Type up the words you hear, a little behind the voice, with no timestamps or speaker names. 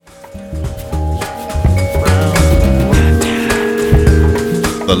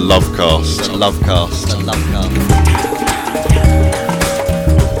The Lovecast. The Lovecast. The Lovecast.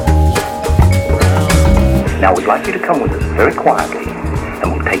 Now we'd like you to come with us very quietly, and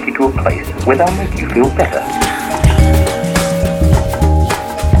we'll take you to a place where they'll make you feel better.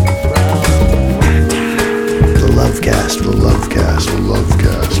 The Lovecast, the Lovecast, the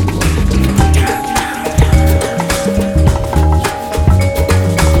Lovecast, the Lovecast.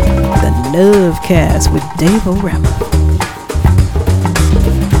 The Lovecast with Rama.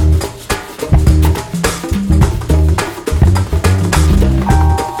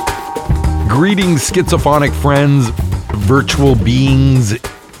 Greetings, schizophonic friends, virtual beings,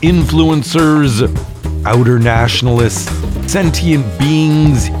 influencers, outer nationalists, sentient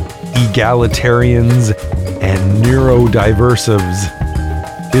beings, egalitarians, and neurodiversives.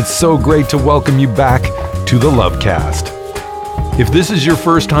 It's so great to welcome you back to the Lovecast. If this is your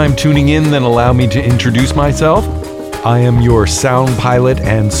first time tuning in, then allow me to introduce myself. I am your sound pilot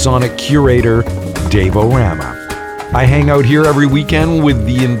and sonic curator, Rama. I hang out here every weekend with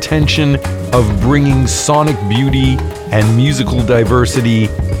the intention of bringing sonic beauty and musical diversity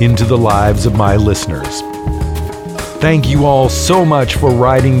into the lives of my listeners. Thank you all so much for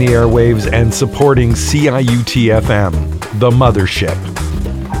riding the airwaves and supporting CIUT FM, the mothership.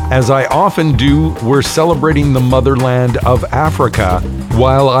 As I often do, we're celebrating the motherland of Africa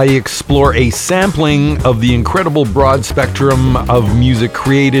while I explore a sampling of the incredible broad spectrum of music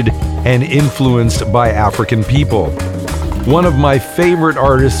created and influenced by African people. One of my favorite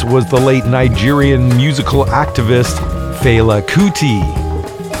artists was the late Nigerian musical activist Fela Kuti.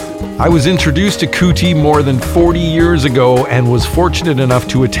 I was introduced to Kuti more than 40 years ago and was fortunate enough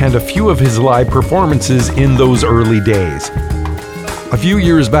to attend a few of his live performances in those early days. A few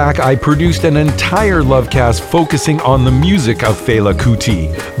years back, I produced an entire Lovecast focusing on the music of Fela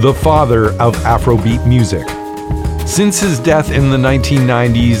Kuti, the father of Afrobeat music. Since his death in the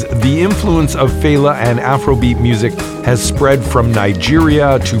 1990s, the influence of Fela and Afrobeat music has spread from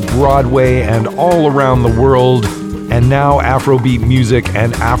Nigeria to Broadway and all around the world, and now Afrobeat music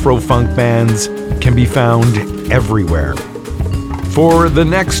and Afrofunk bands can be found everywhere. For the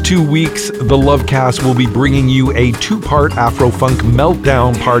next 2 weeks, the Lovecast will be bringing you a 2-part Afrofunk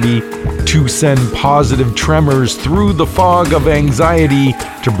Meltdown party to send positive tremors through the fog of anxiety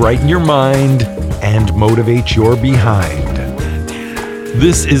to brighten your mind and motivate your behind.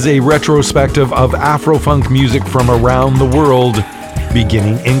 This is a retrospective of Afrofunk music from around the world,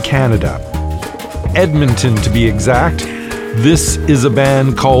 beginning in Canada. Edmonton, to be exact. This is a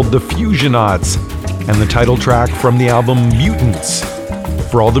band called the Fusionauts, and the title track from the album Mutants,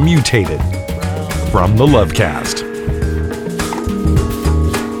 for all the mutated, from the Lovecast.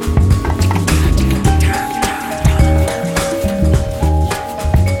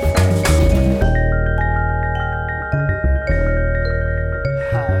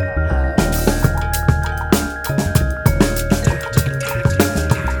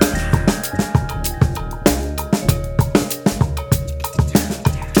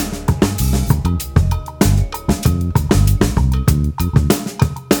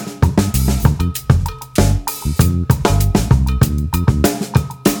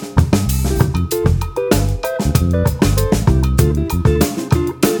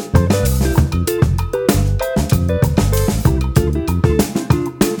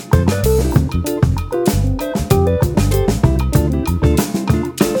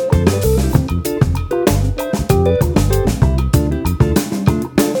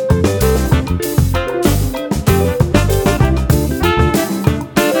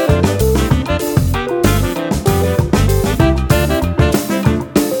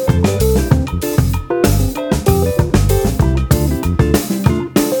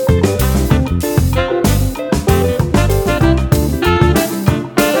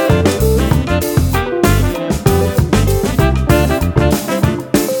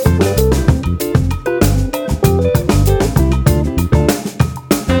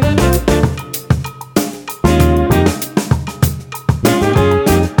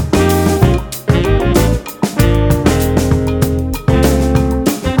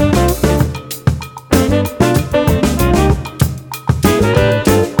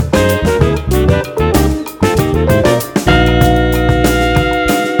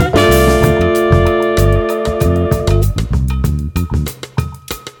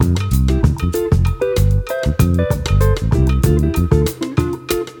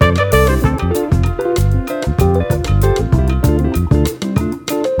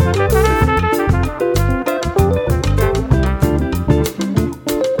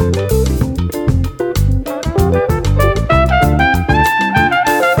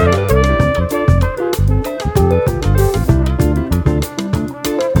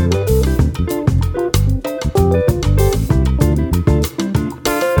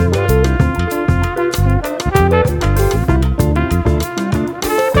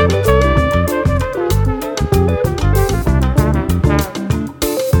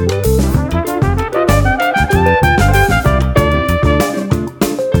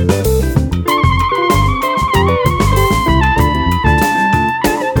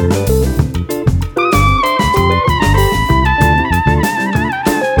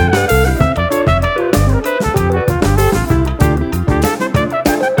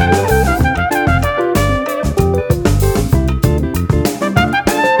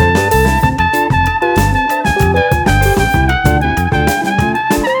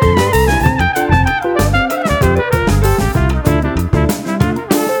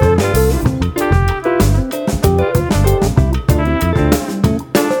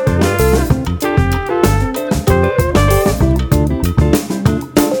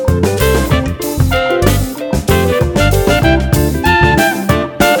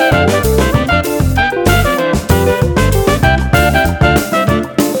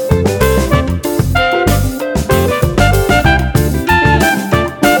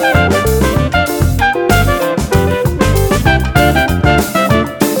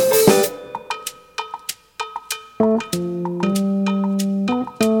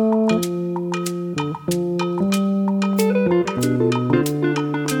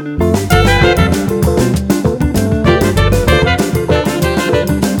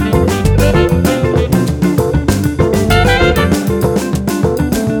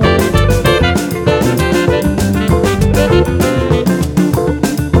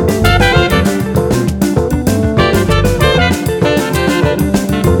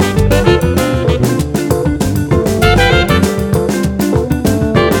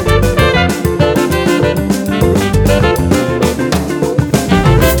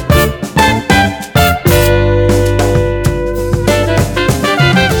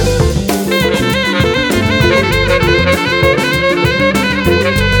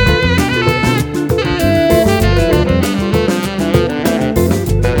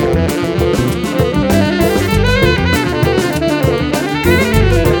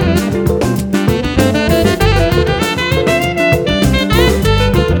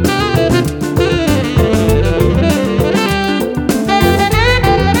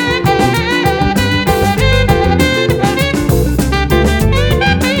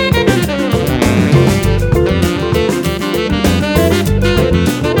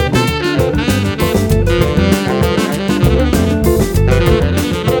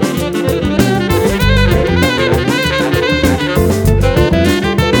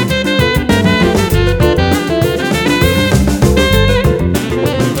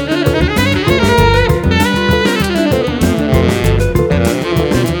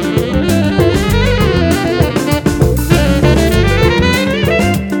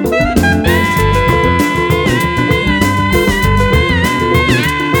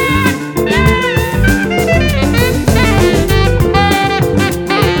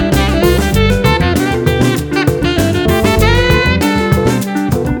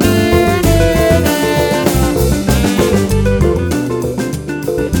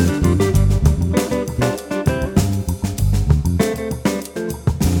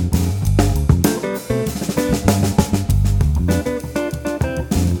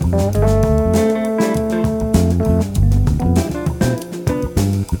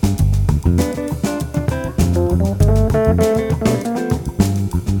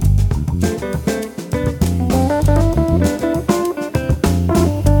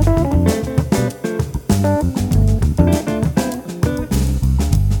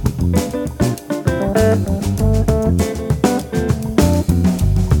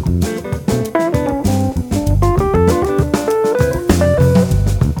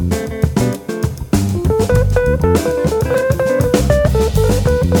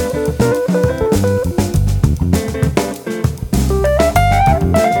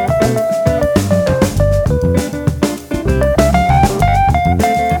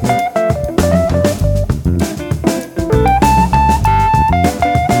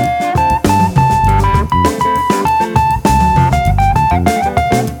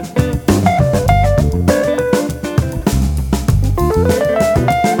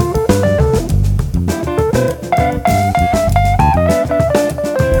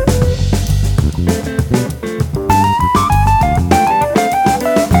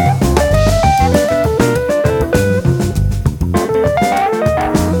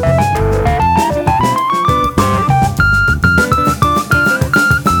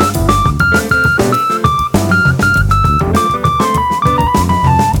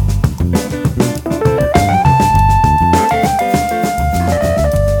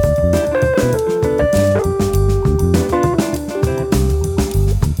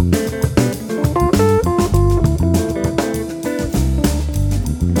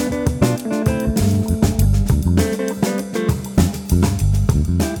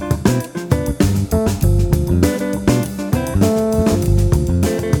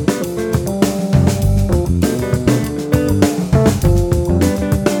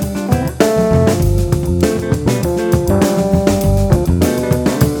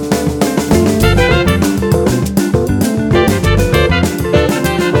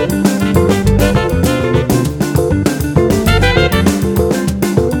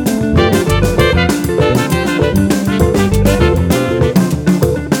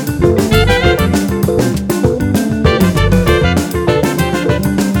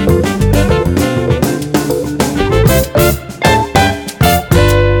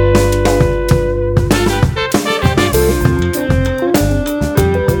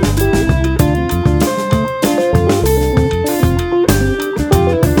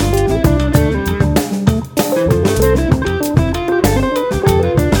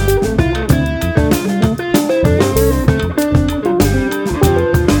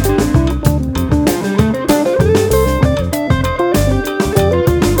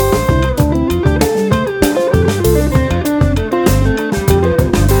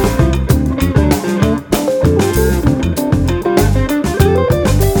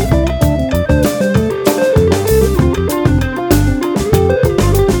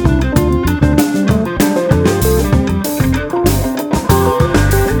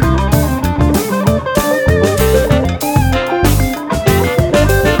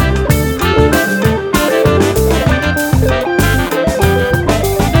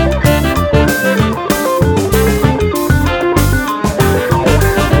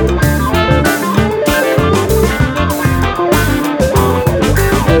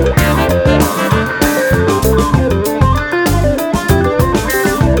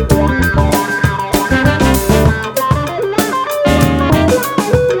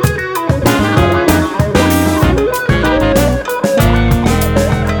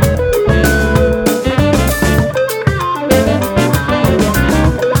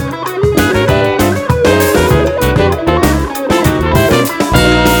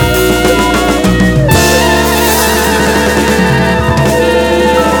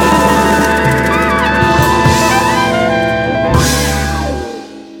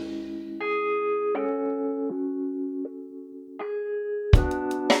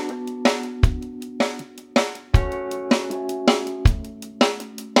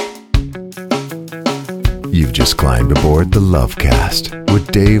 You've just climbed aboard the Lovecast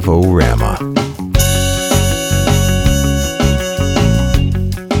with Dave O. Rama.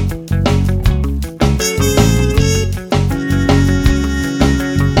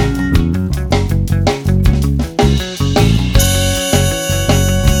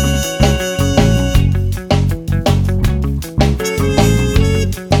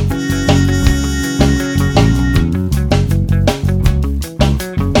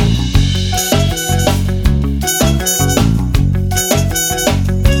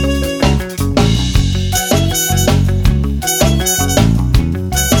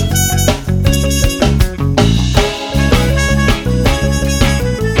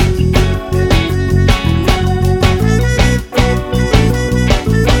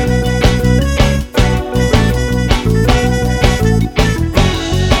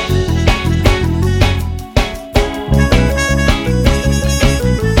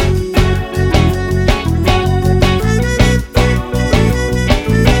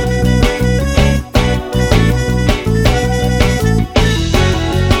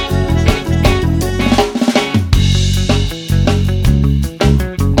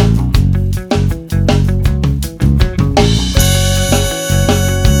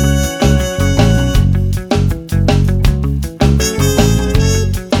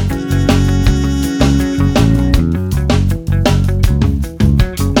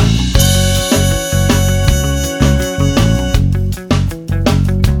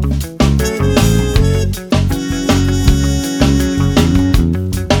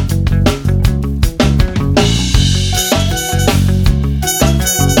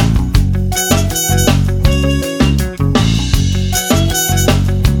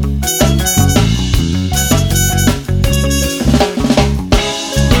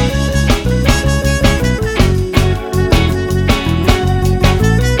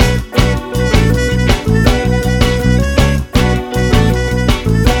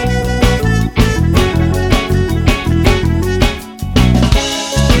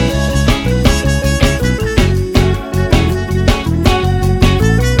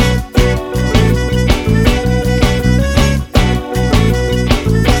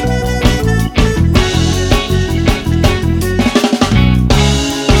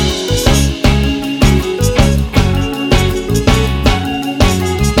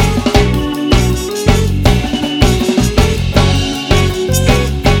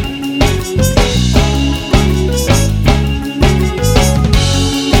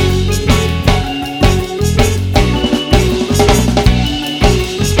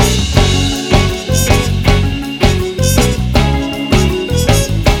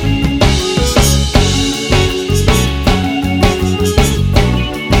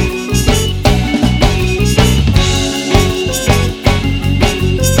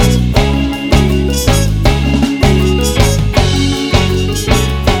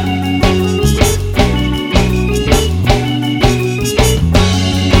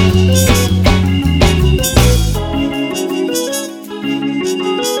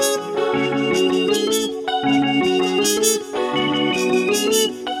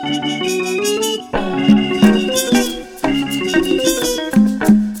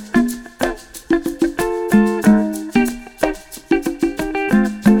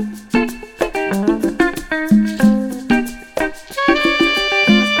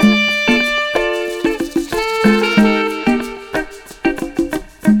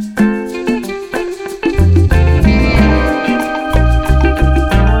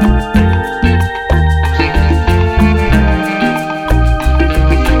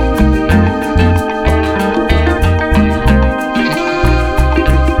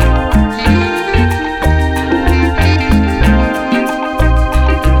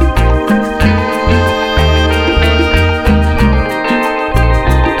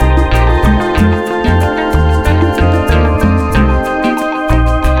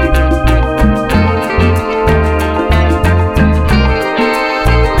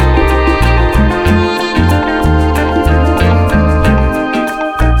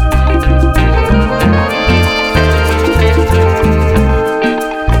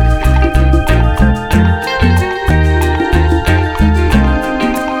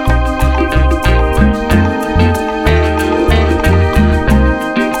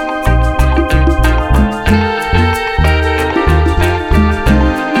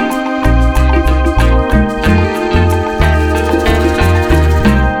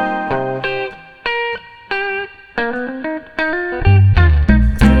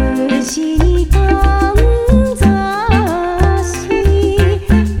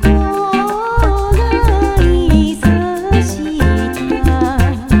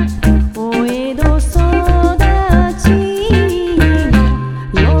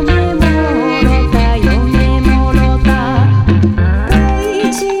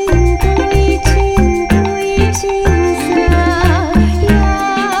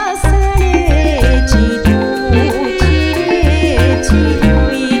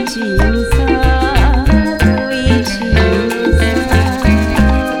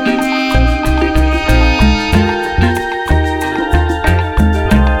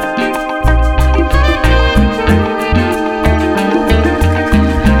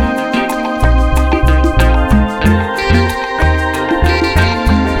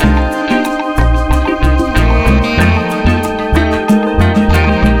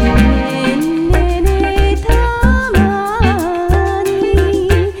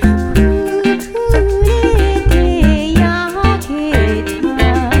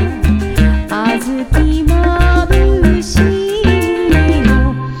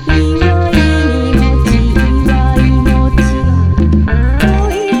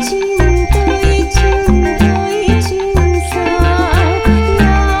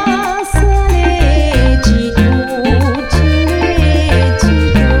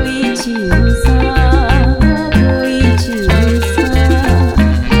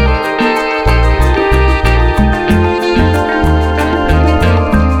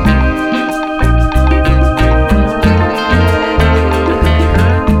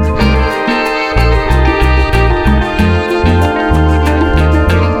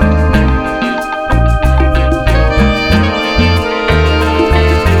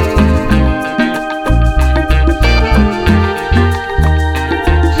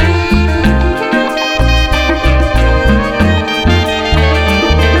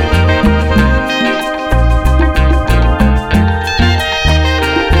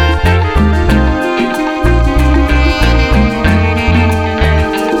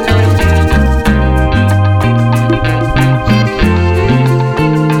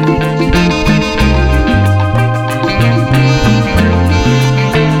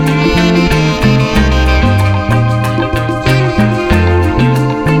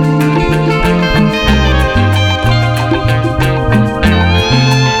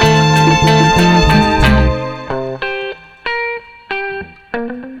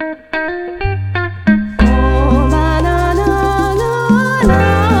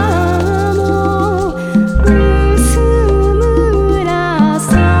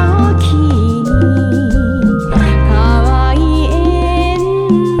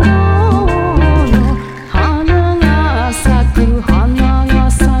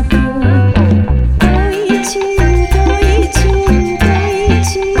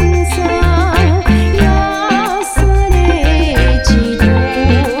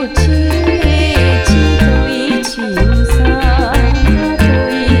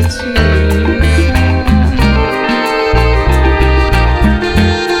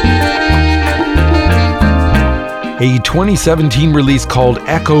 a 2017 release called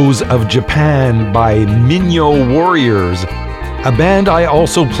Echoes of Japan by Minyo Warriors, a band I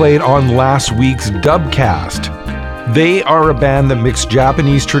also played on last week's Dubcast. They are a band that mix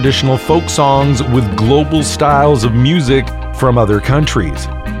Japanese traditional folk songs with global styles of music from other countries.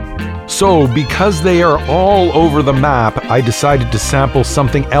 So, because they are all over the map, I decided to sample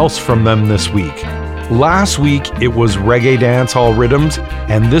something else from them this week. Last week, it was reggae dancehall rhythms,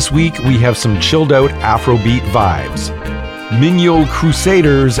 and this week we have some chilled-out Afrobeat vibes. Minyo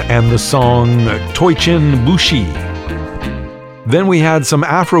Crusaders and the song Toichin Bushi. Then we had some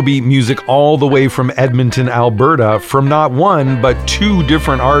Afrobeat music all the way from Edmonton, Alberta, from not one, but two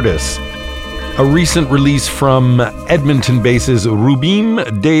different artists. A recent release from Edmonton bassist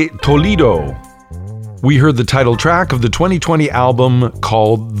Rubim de Toledo. We heard the title track of the 2020 album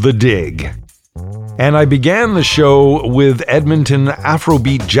called The Dig. And I began the show with Edmonton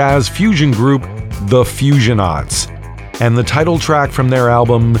Afrobeat jazz fusion group The Fusionauts, and the title track from their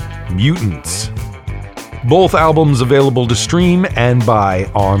album Mutants. Both albums available to stream and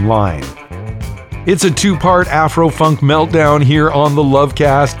buy online. It's a two-part Afrofunk meltdown here on the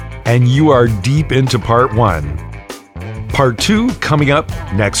Lovecast, and you are deep into part 1. Part 2 coming up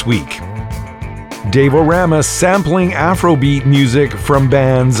next week. Dave Rama sampling Afrobeat music from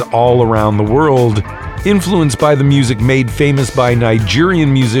bands all around the world, influenced by the music made famous by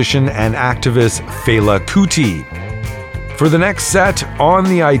Nigerian musician and activist Fela Kuti. For the next set on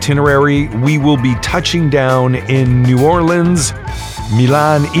the itinerary, we will be touching down in New Orleans,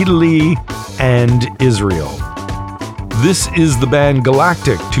 Milan, Italy, and Israel. This is the band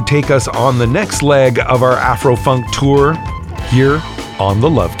Galactic to take us on the next leg of our Afrofunk tour here on the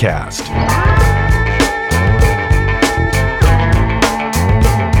Lovecast.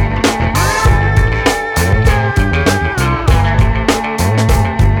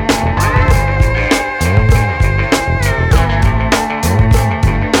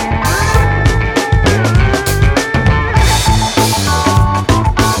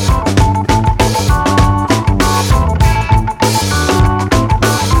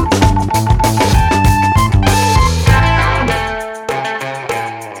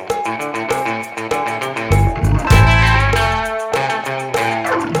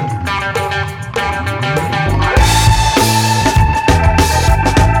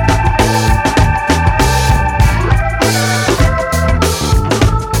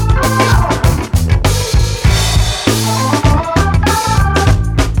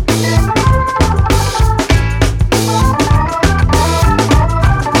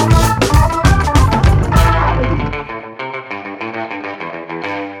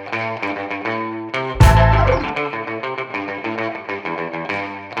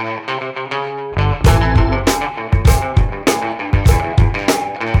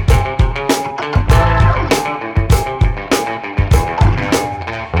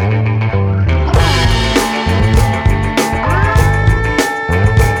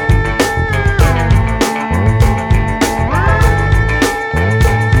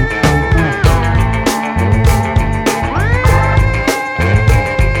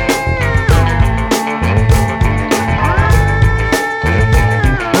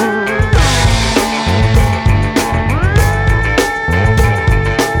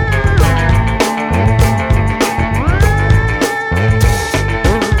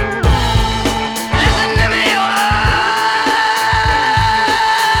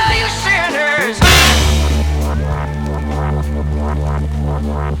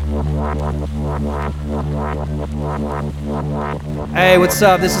 Hey, what's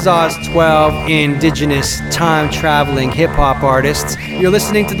up? This is Oz12, indigenous time-traveling hip-hop artists. You're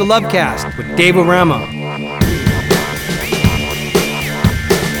listening to the Lovecast with Dave Rama.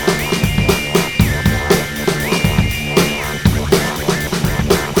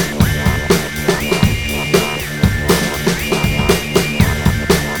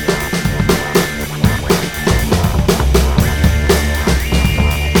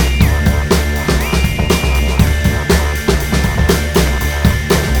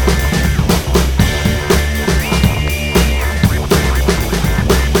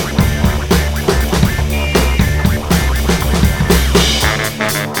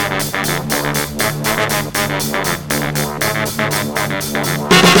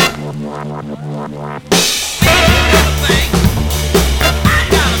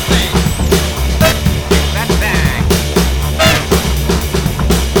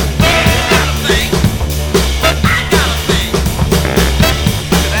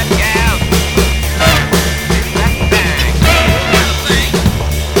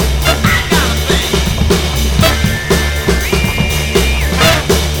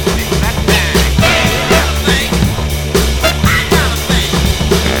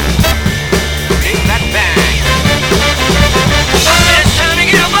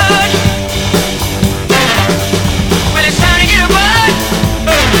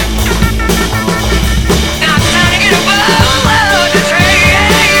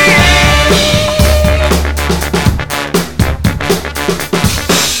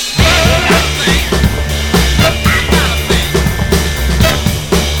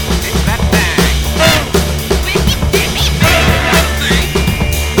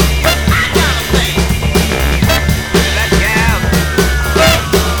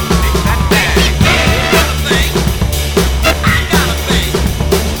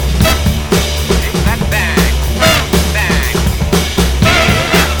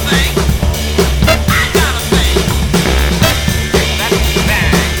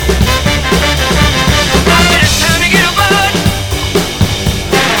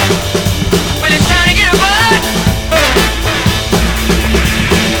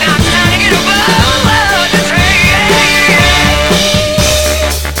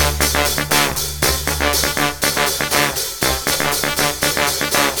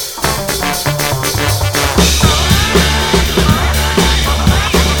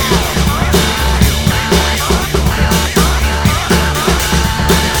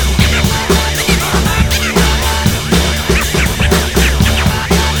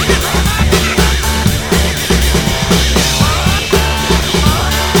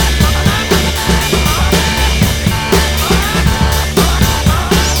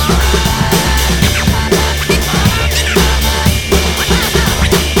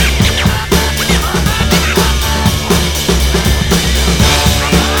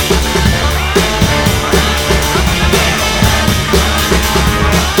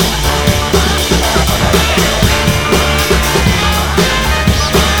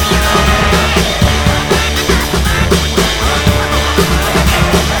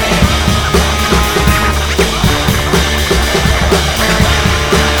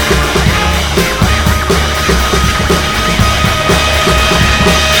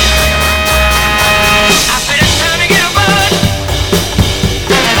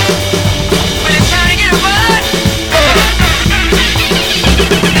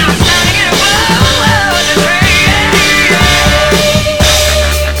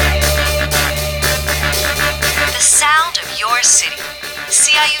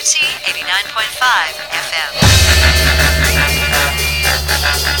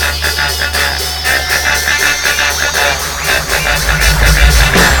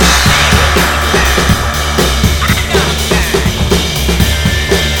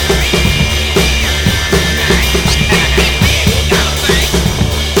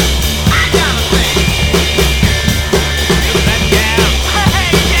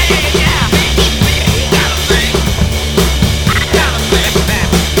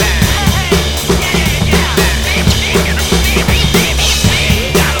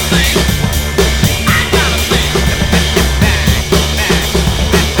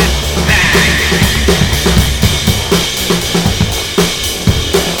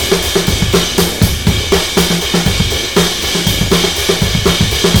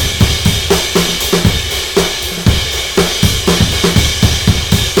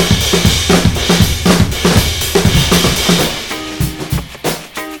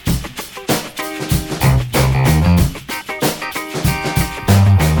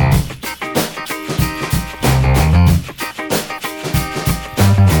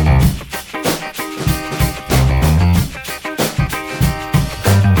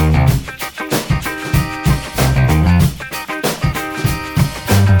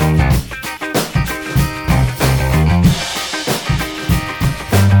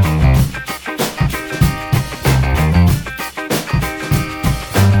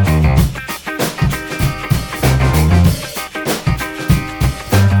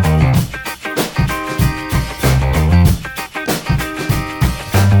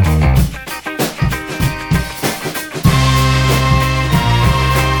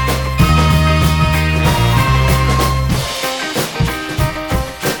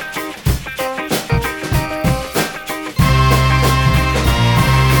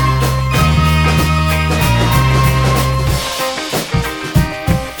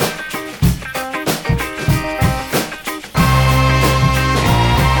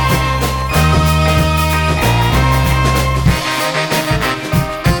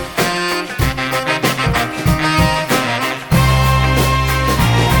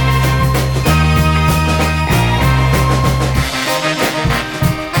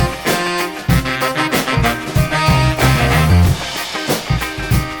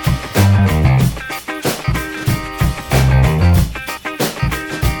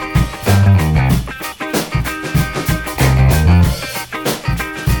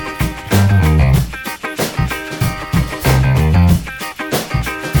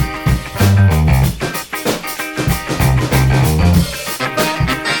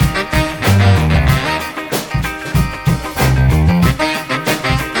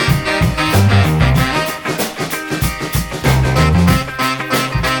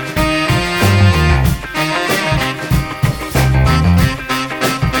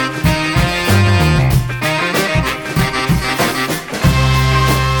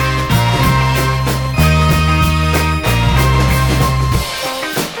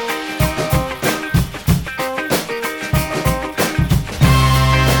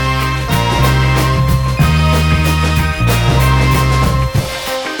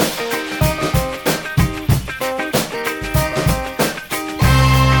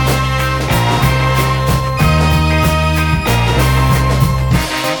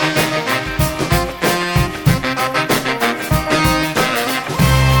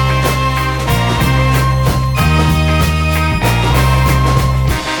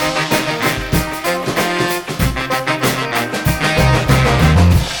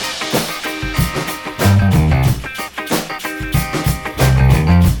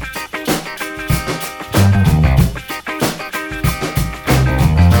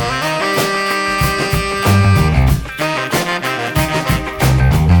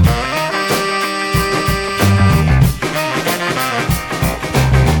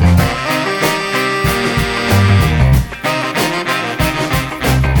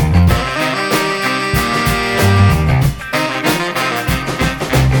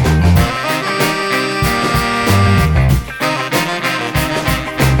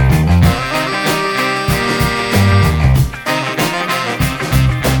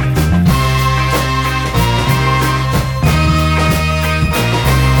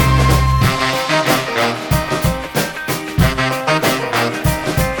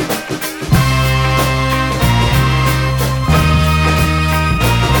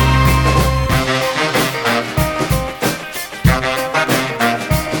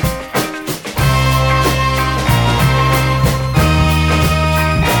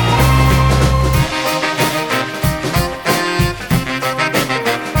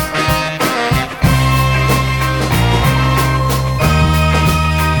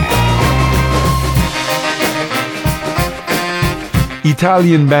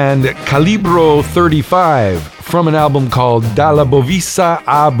 Italian band Calibro 35 from an album called Dalla Bovisa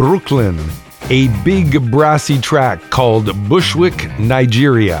a Brooklyn, a big brassy track called Bushwick,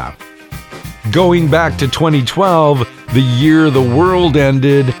 Nigeria. Going back to 2012, the year the world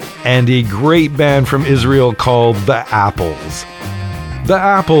ended, and a great band from Israel called The Apples. The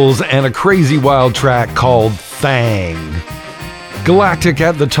Apples and a crazy wild track called Thang. Galactic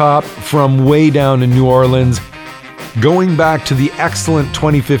at the top from way down in New Orleans, going back to the excellent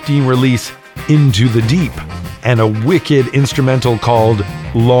 2015 release Into the Deep, and a wicked instrumental called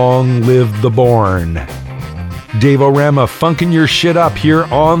Long Live the Born. Dave Rama funking your shit up here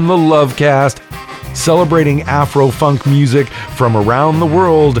on the Lovecast, celebrating Afrofunk music from around the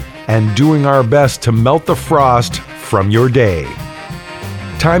world and doing our best to melt the frost from your day.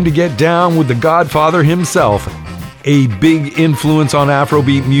 Time to get down with the Godfather himself, a big influence on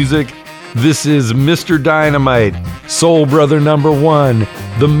Afrobeat music. This is Mr. Dynamite, Soul Brother #1,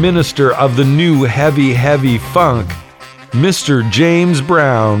 the minister of the new heavy funk, Mr. James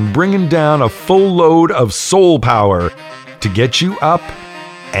Brown, bringing down a full load of soul power to get you up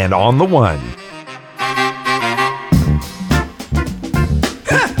and on the one.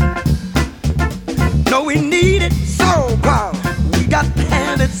 No, we need it, soul power. We got to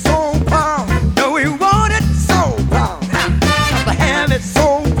have it, soul power. No, we want it, soul power. Got to have it,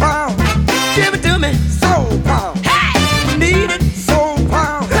 soul power. Give it to me, soul power. Hey! We need it, soul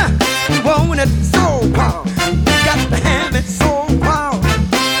power. We want it, soul power. We got to have it, soul power.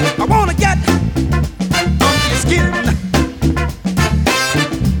 I wanna get under your skin.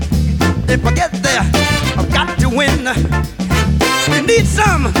 If I get there, I've got to win. You need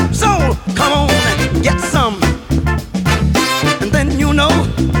some soul, come on and get some. And then you know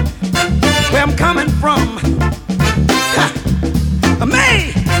where I'm coming from. I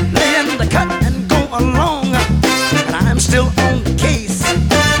may lay in the cut and go along, but I'm still on the case,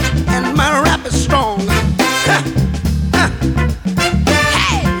 and my rap is strong.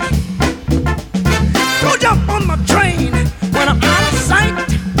 Hey! Don't jump on my train when I'm out of sight.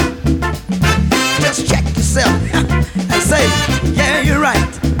 Just check yourself and say, yeah, you're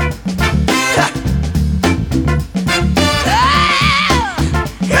right.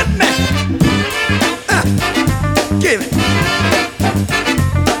 Hit me.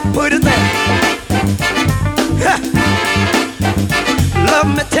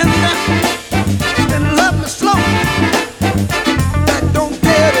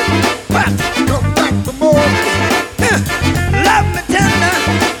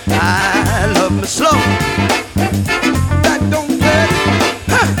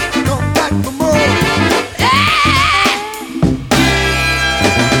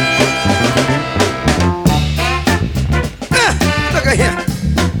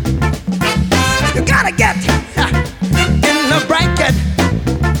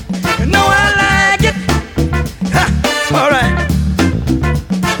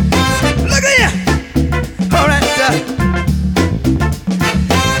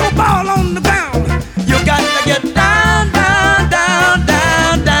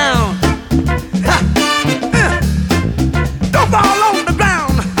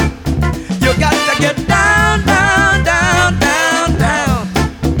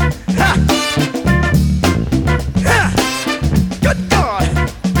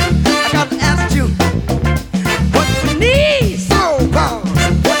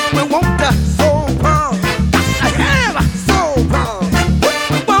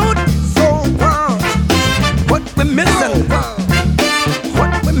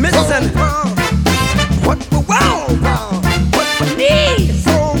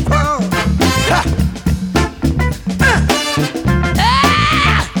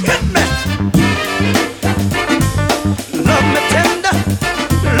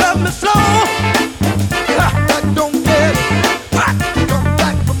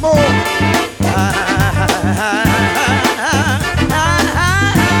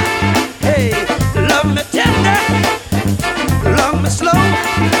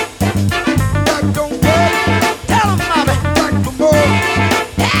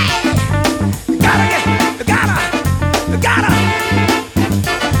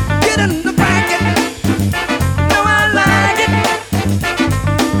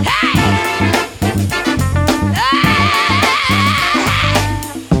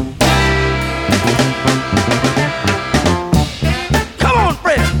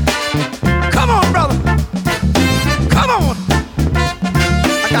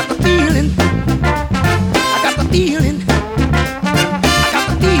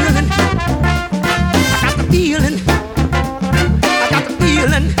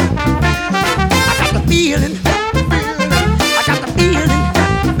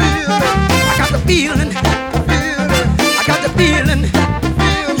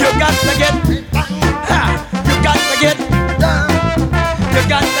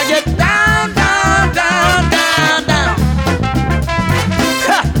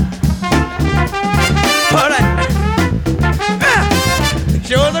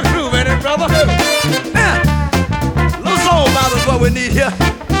 little groove in it, brother. Little soul power is what we need here.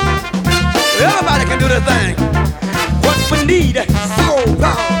 Everybody can do their thing. What we need, soul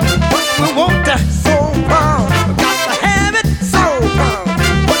power. What we want, soul power. Got to have it, soul power.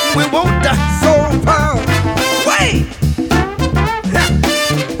 What we want, soul power. Wait!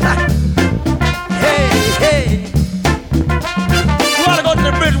 Hey, hey. We ought to go to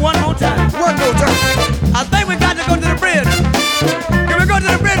the bridge one more time. One more time. I think we got to go to the bridge. Can we go to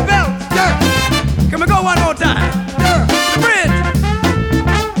the bridge, Bell? Yeah. Can we go one more time? Yeah. The bridge.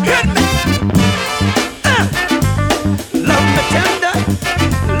 Hit me. Love me tender,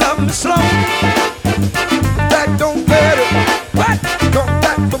 love me slow. That don't matter. What? Come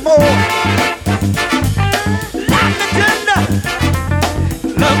back for more. Love me tender,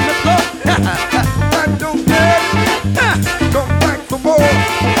 love me slow. That don't matter. Come back for more.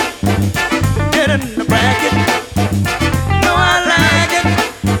 Get in the bracket. No, I like it.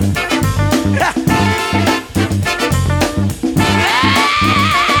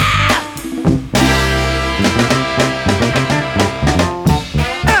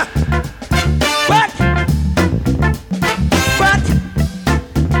 What? What?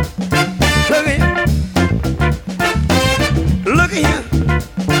 Look at here.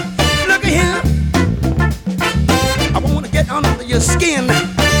 Look at here. I want to get under your skin.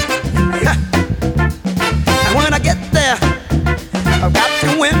 And when I get there, I've got to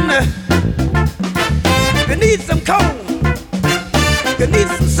win. You need some coal. You need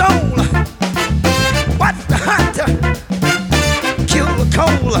some soul. What's the hot? Kill the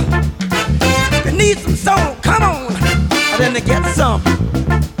coal. You need some soul. Come on. And then to get some.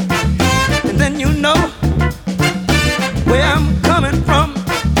 And then you know where I'm coming from.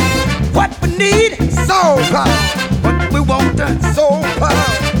 What we need is soul power. What we want is soul power.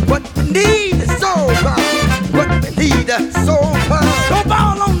 What we need is soul power. What we need is soul power. Don't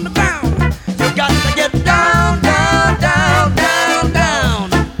fall on the ground. You got to get down, down, down, down, down.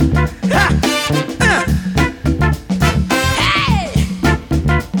 Ha! Hey!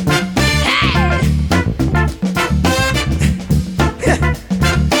 Hey!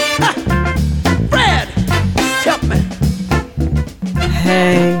 Ha! Fred, help me.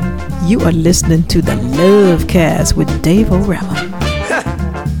 Hey, you are listening to the Lovecast with Dave Rama.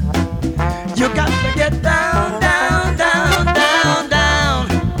 You got to get down, down, down, down, down.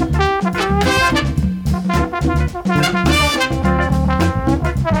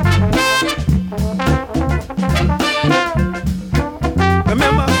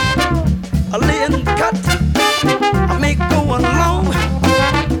 Remember, I lay in the cut. I may go along,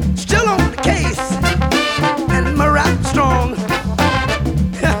 still on the case, and my rap strong.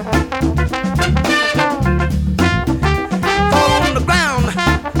 Fall on the ground.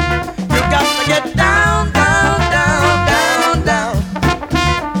 You got to get down, down, down, down, down.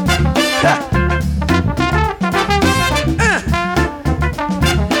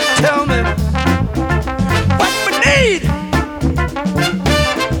 Tell me what we need.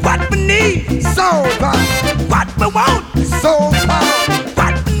 What we need, soul power. What we want, soul power.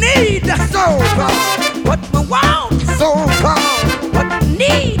 What we need, soul power. What we want, soul power. What we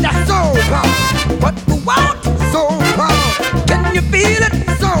need, soul power. What we want, soul power. Can you feel it,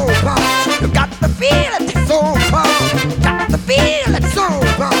 soul power? You got to feel it, soul power. Got to feel it, soul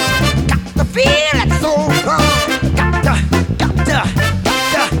power. Got to feel it, soul power. Got to, got to, got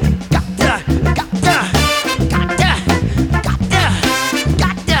to, got to, got to, got to, got to,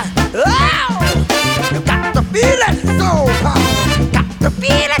 got to. Oh! You got to feel it, soul power. Got to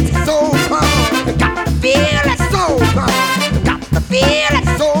feel it, soul power. You got to feel it, soul power. You got to feel it,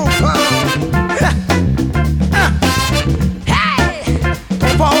 soul power. Hey!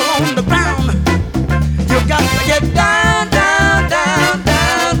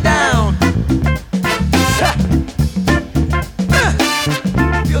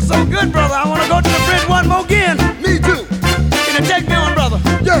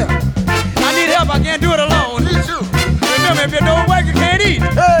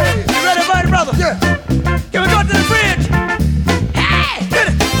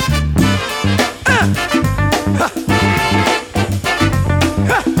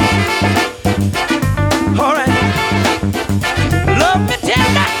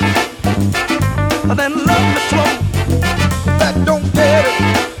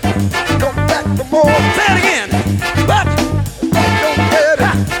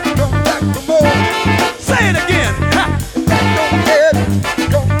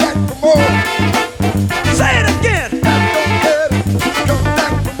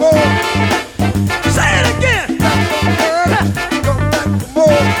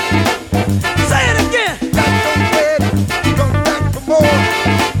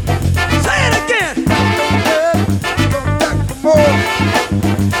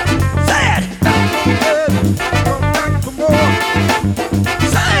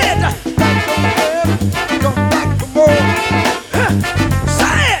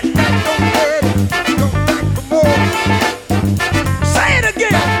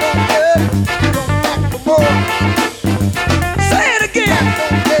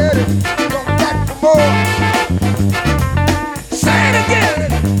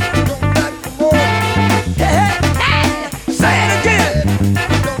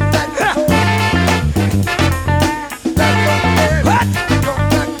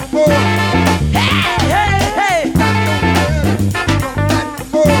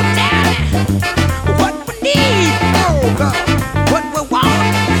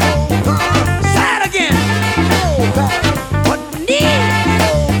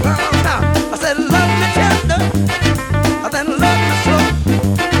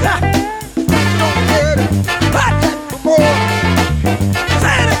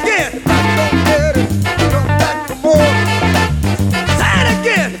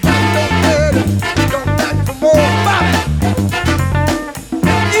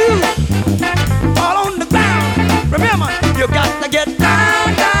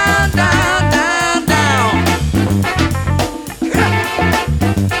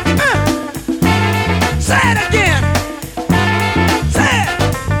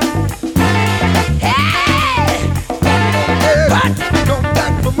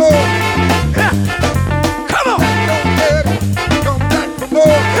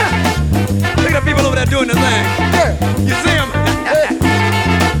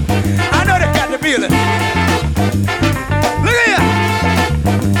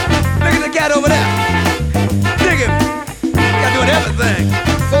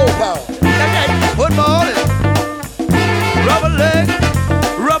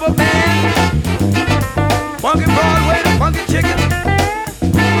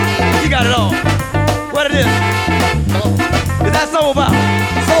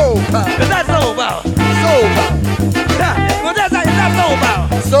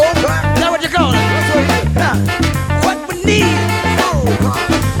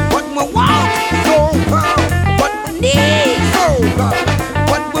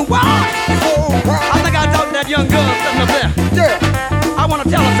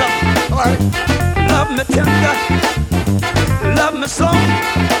 me tender, love me slow.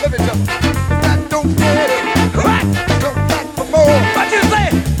 Let me tell you, that don't get it. What? Come back for more. What you say?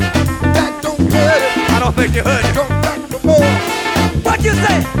 That don't get it. I don't think you heard it. Come back for more. What you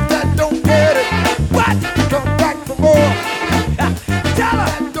say? That don't get it. What? Come back for more. Tell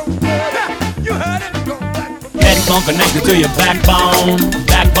her. That don't get it. You heard it. Come back for more. Head bone connected to your backbone.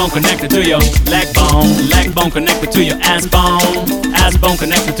 Backbone connected to your leg bone. Leg bone connected to your ass bone. Ass bone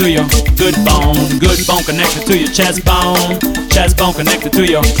connected to your good bone. Good bone connected to your chest bone. Chest bone connected to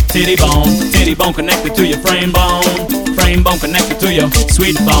your titty bone. Titty bone connected to your frame bone. Frame bone connected to your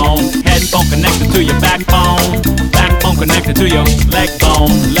sweet bone. Head bone connected to your backbone. Backbone connected to your leg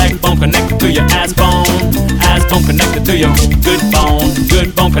bone. Leg bone connected to your ass bone. Ass bone connected to your good bone.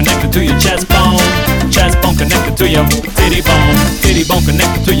 Good bone connected to your chest bone. Chest bone connected to your titty bone. Titty bone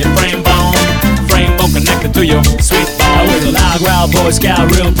connected to your frame bone. Frame bone connected to your sweet bone. With a loud growl, Boy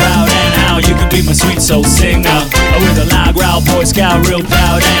Scout, real proud, and how you could be my sweet soul singer. With a loud growl, Boy Scout, real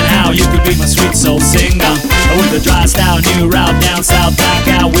proud, and how you could be my sweet soul singer. With a dry style, new route, down south, black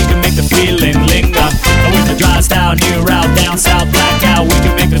out, we can make the feeling linger. With a dry style, new route, down south, black out, we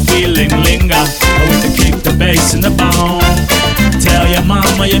can make the feeling linger. With the kick, the bass, and the bone. Tell your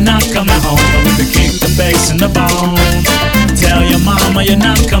mama you're not coming home. With the kick, the bass, and the bone. Tell your mama you're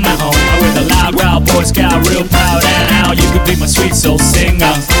not coming home. With a loud growl, Boy Scout, real proud, and how you could be my sweet soul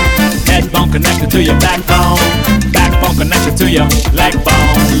singer. Head bone connected to your backbone. Backbone connected to your leg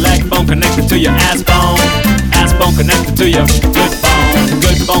bone. Leg bone connected to your ass bone. Ass bone connected to your good bone.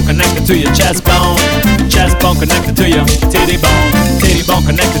 Good bone connected to your chest bone. Chest bone connected to your titty bone. Titty bone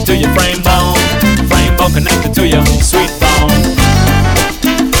connected to your frame bone. Frame bone connected to your sweet bone.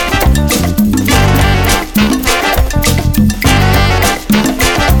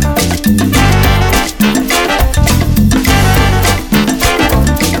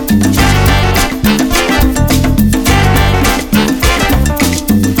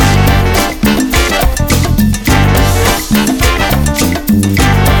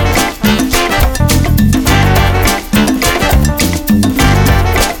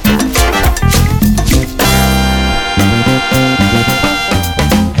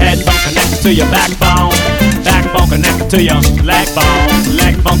 To your backbone, backbone connected to your leg bone,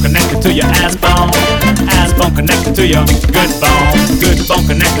 leg bone connected to your ass bone, ass bone connected to your good bone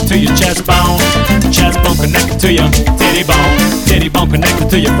connected to your chest bone connected to your titty bone connected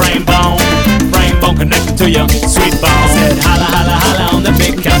to your frame bone connected to your sweet bone. Said holla holla holla on the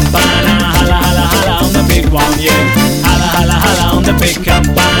big campana, holla holla holla on the big one, yeah. Holla holla holla on the big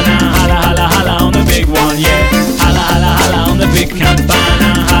campana, holla holla holla on the big one, yeah. Holla holla holla on the big campana,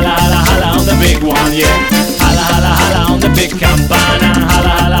 holla holla holla on the big one, yeah. Holla holla holla on the big campana, holla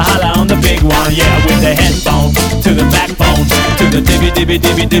holla holla on the big one, yeah. With the headbone to the backbone, to the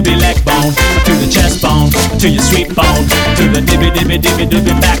dibby leg bone, to the chest bone, to your sweet bone, to the dibby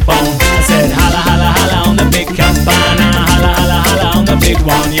backbone. I said holla holla holla on the big campana, holla holla holla on the big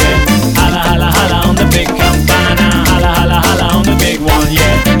one, yeah. Holla holla holla on the big campana, holla holla holla on the big one,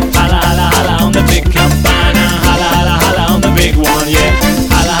 yeah. Holla holla holla on the big campana, holla holla holla on the big one, yeah.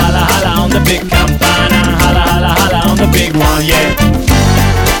 Holla holla holla on the big campana, holla holla holla on the big one, yeah.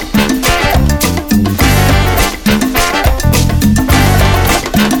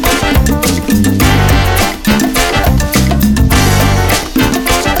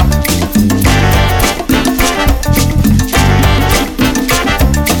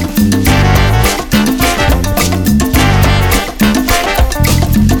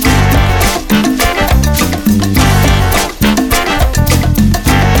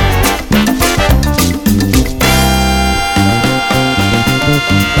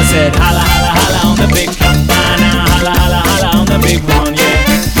 Said holla holla holla on the big campana, holla holla holla on the big one, yeah.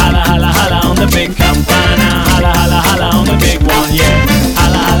 Holla holla holla on the big campana, holla holla holla on the big one, yeah.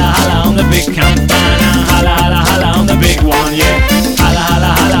 Holla holla holla on the big campana, holla holla holla on the big one, yeah. Holla holla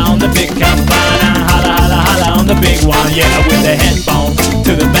holla on the big campana, holla holla holla on the big one, yeah. With the head bone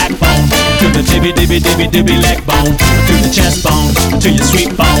to the backbone, to the dibby leg bone, to the chest bone, to your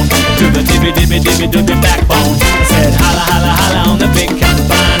sweet bone, to the dibby backbone. I said holla holla holla on the big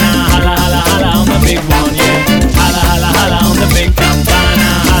campana, holla holla holla on the big one, yeah. Holla holla holla on the big campana,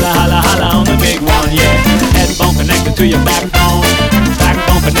 holla holla holla on the big one, yeah. Head bone connected to your backbone,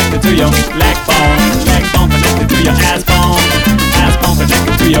 backbone connected to your leg bone connected to your ass bone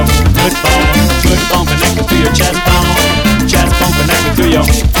connected to your good bone connected to your chest bone connected to your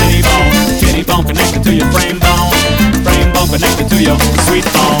titty bone connected to your frame bone connected to your sweet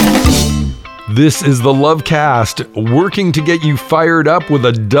bone. This is the Lovecast, working to get you fired up with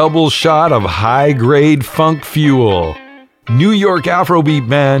a double shot of high-grade funk fuel. New York Afrobeat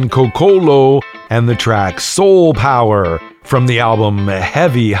band Kokolo and the track Soul Power from the album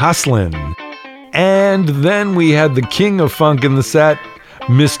Heavy Hustlin'. And then we had the king of funk in the set,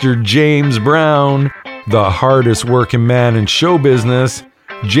 Mr. James Brown, the hardest working man in show business.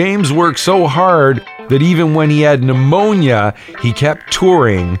 James worked so hard that even when he had pneumonia, he kept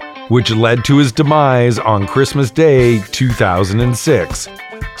touring, which led to his demise on Christmas Day 2006.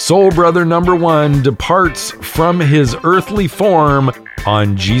 Soul Brother number 1 departs from his earthly form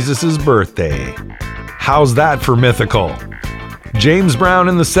on Jesus' birthday. How's that for mythical? James Brown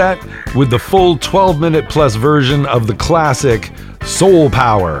in the set with the full 12-minute plus version of the classic Soul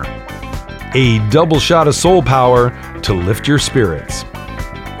Power. A double shot of soul power to lift your spirits.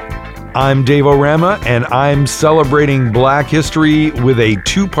 I'm Dave Rama, and I'm celebrating Black History with a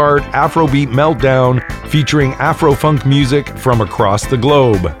 2-part Afrobeat meltdown featuring Afrofunk music from across the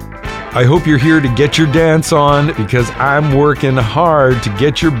globe. I hope you're here to get your dance on, because I'm working hard to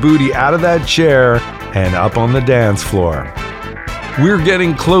get your booty out of that chair and up on the dance floor. We're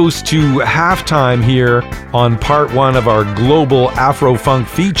getting close to halftime here on part 1 of our global Afrofunk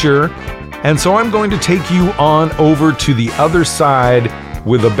feature, and so I'm going to take you on over to the other side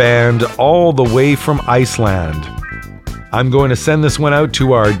with a band all the way from Iceland. I'm going to send this one out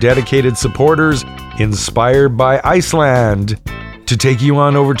to our dedicated supporters, inspired by Iceland. To take you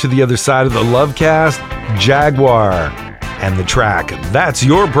on over to the other side of the Lovecast, Jaguar, and the track That's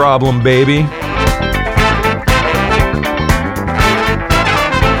Your Problem, Baby.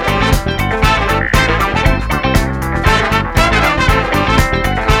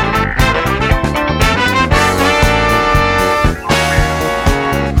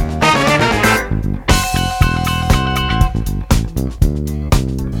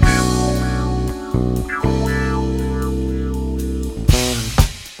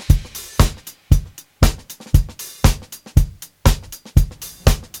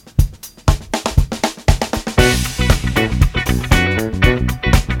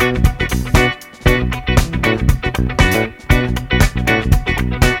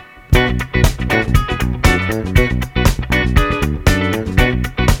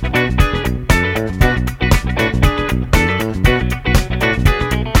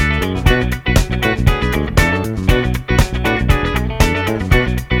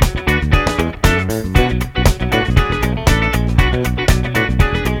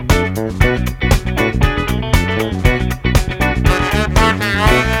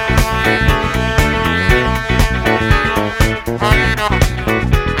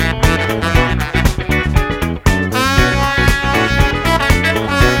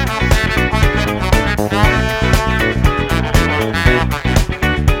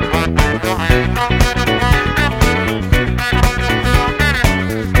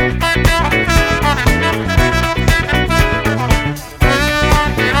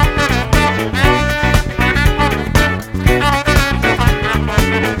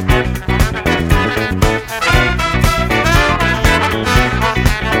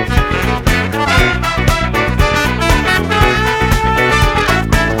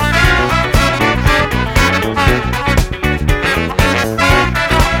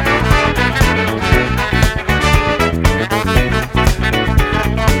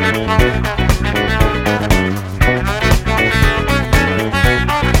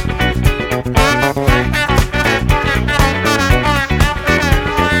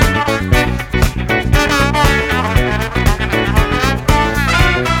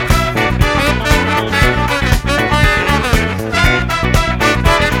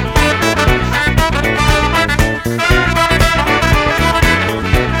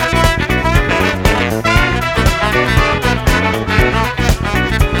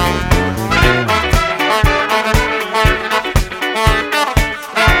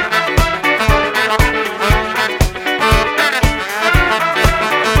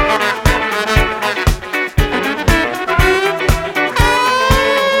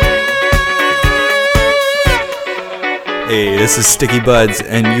 Hey, this is Sticky Buds,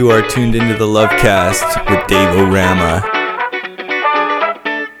 and you are tuned into the Lovecast with Dave Rama.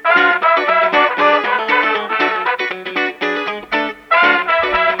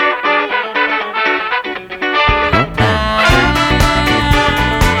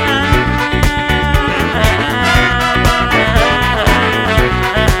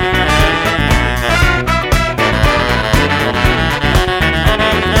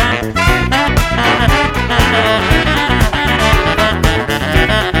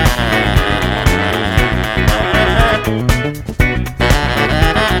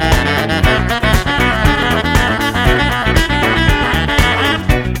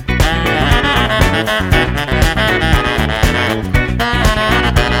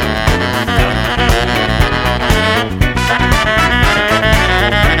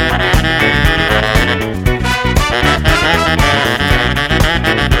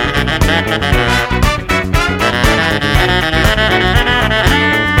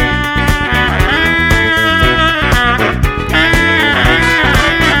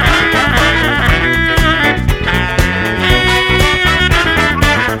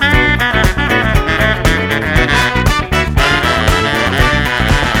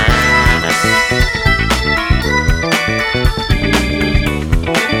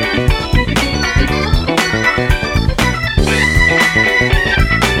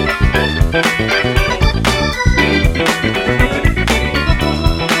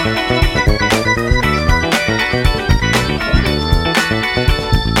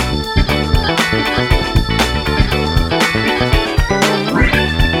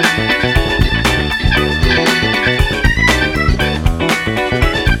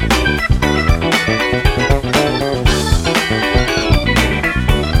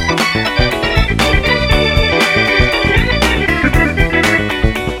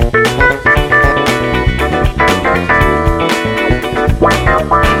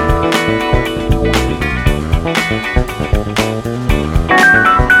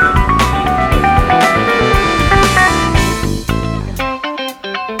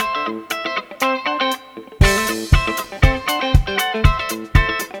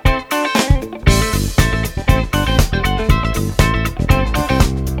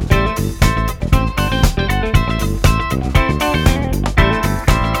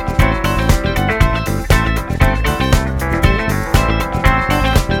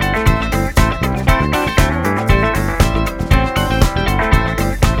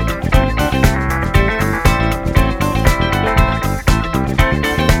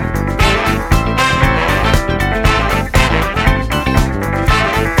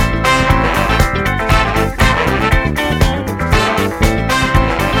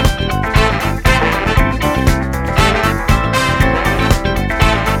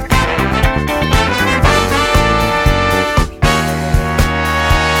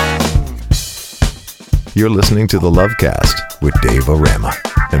 You're listening to the Lovecast with Dave Rama,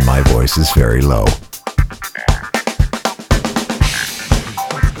 and my voice is very low.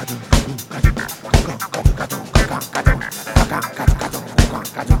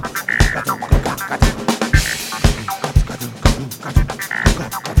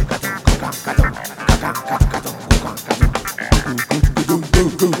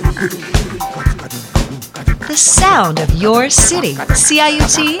 The sound of your city.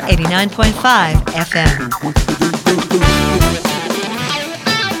 CIUT 89.5 FM.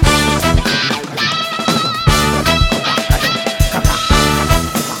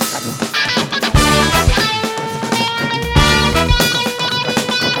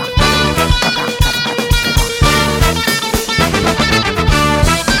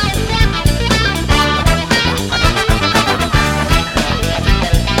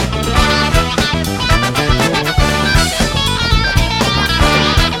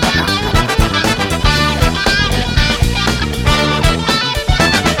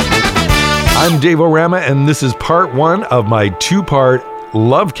 I'm Dave Rama, and this is part one of my two-part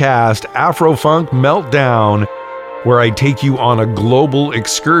Lovecast Afrofunk Meltdown, where I take you on a global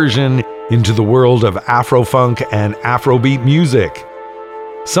excursion into the world of Afrofunk and Afrobeat music.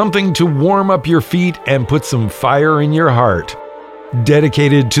 Something to warm up your feet and put some fire in your heart.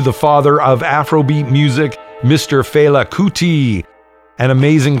 Dedicated to the father of Afrobeat music, Mr. Fela Kuti, an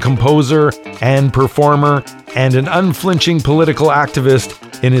amazing composer and performer, and an unflinching political activist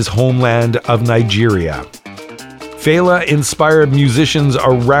in his homeland of Nigeria. Fela inspired musicians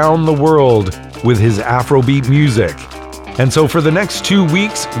around the world with his Afrobeat music. And so for the next 2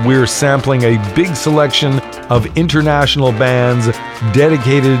 weeks, we're sampling a big selection of international bands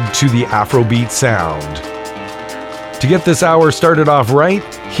dedicated to the Afrobeat sound. To get this hour started off right,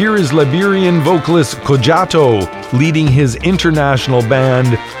 here is Liberian vocalist Kojato leading his international band,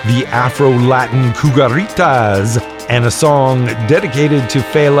 the Afro-Latin Cougaritas, and a song dedicated to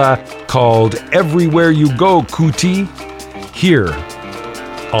Fela called Everywhere You Go, Kuti, here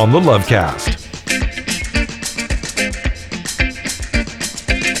on the Lovecast.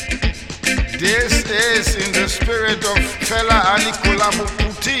 This is in the spirit of Fela Anikulapo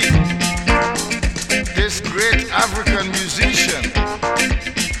Kuti, this great African musician.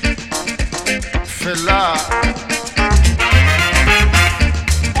 Fela.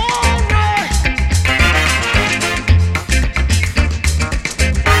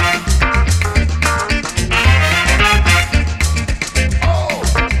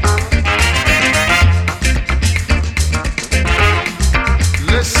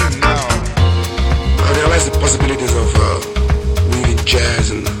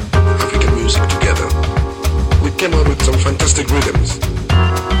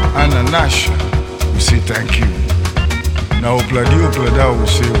 Nash, we say thank you. Now, Plada, we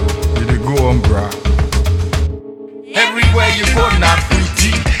say, we go on, bra. Everywhere you go, na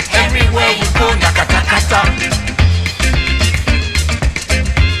pretty. Everywhere you go, na katakata.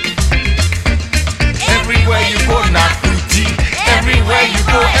 Everywhere you go, na pretty. Everywhere you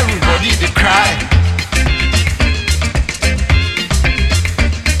go, everybody they cry.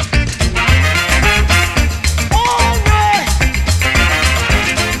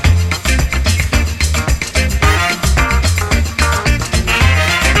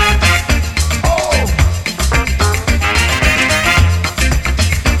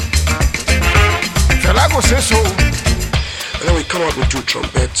 So, and then we come out with two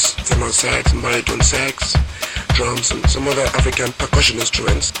trumpets, tenor sax, baritone sax, drums, and some other African percussion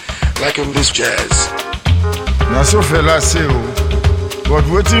instruments, like in this jazz. Now, so Fela say, but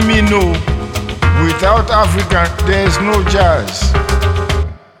what do you mean, no? Without African, there is no jazz.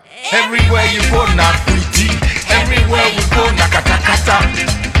 Everywhere you go, na pretty. Everywhere you go, na katakata.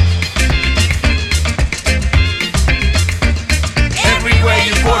 Everywhere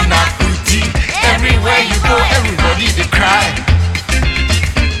you go, na pretty. Everywhere you go, everybody they cry.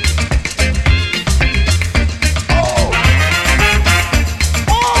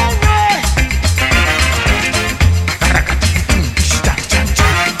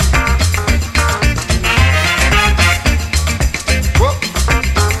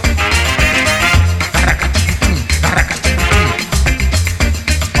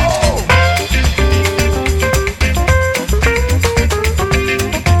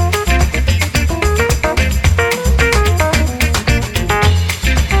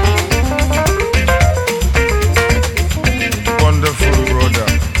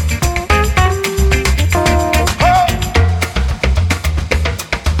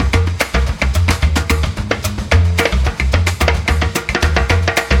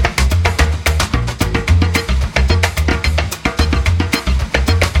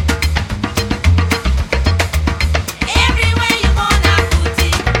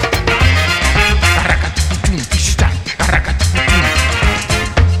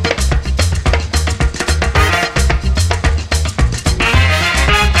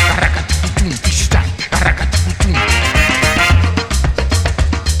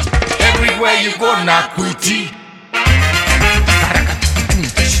 go na quitty.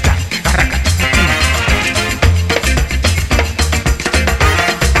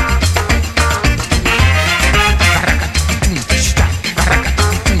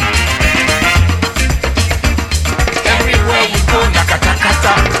 Everywhere we go na kata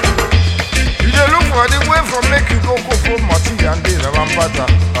kata. You dey look for the way from make you go for Mati and dey Rambata.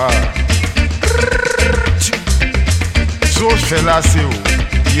 So fella say,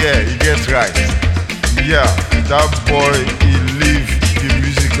 yeah, he get right. Yeah, that boy, he live the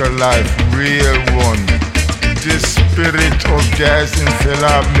musical life, real one. The spirit of jazz in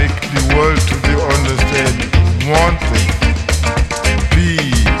fella make the world to be understand one thing.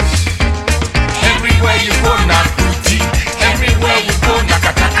 Peace. Everywhere you go na quitty. Everywhere you go na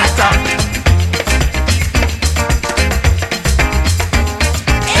kata kata.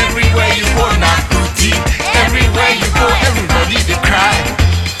 Everywhere you go na quitty. Everywhere you go, everybody they cry.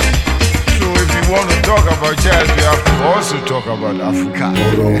 So if you want to talk about jazz, we have to also talk about Africa.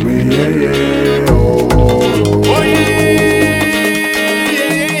 Oh yeah,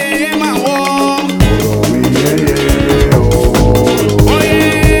 my war. Oh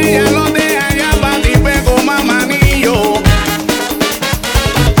yeah, ya lo de allá va y pego mamanillo.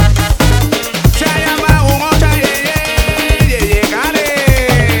 Se llama un ocha ye care.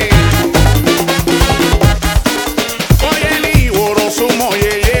 Oye ni oro sumo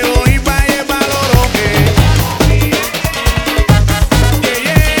ye y pa loro que.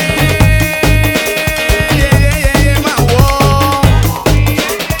 My war.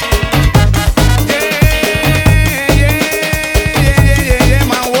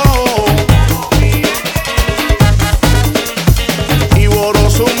 My war. Y oro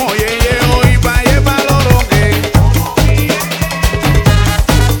sumo y pa loro que.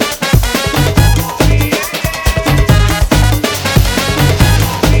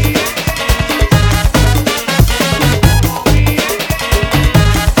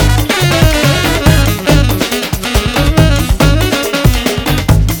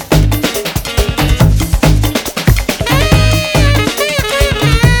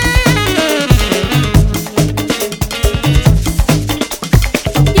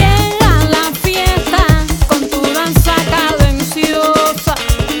 Llega la fiesta con tu danza cadenciosa.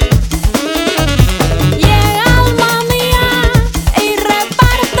 Llega alma mía y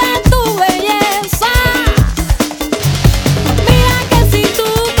reparte tu belleza. Mira que si tú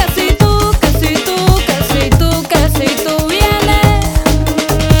vienes,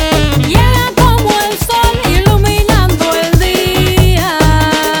 llega como el sol iluminando el día.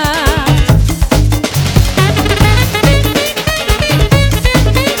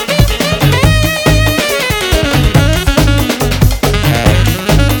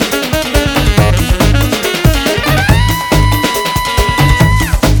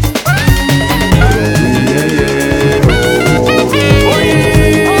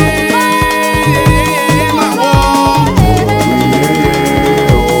 My war.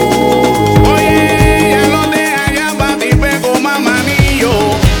 Oye, ya lo de allá va y pego mamanillo.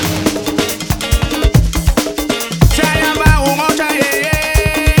 Se llama un ocha ye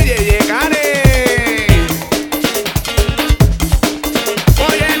care.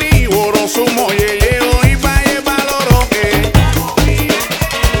 Oye ni oro sumo ye y pa loro que.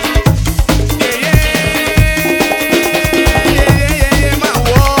 My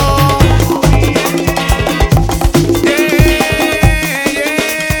war.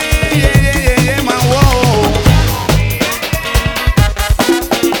 My war.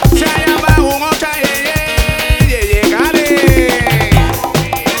 Se llama un ocha ye care.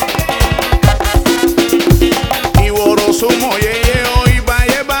 Y oro sumo y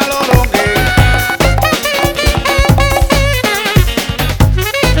pa loro que.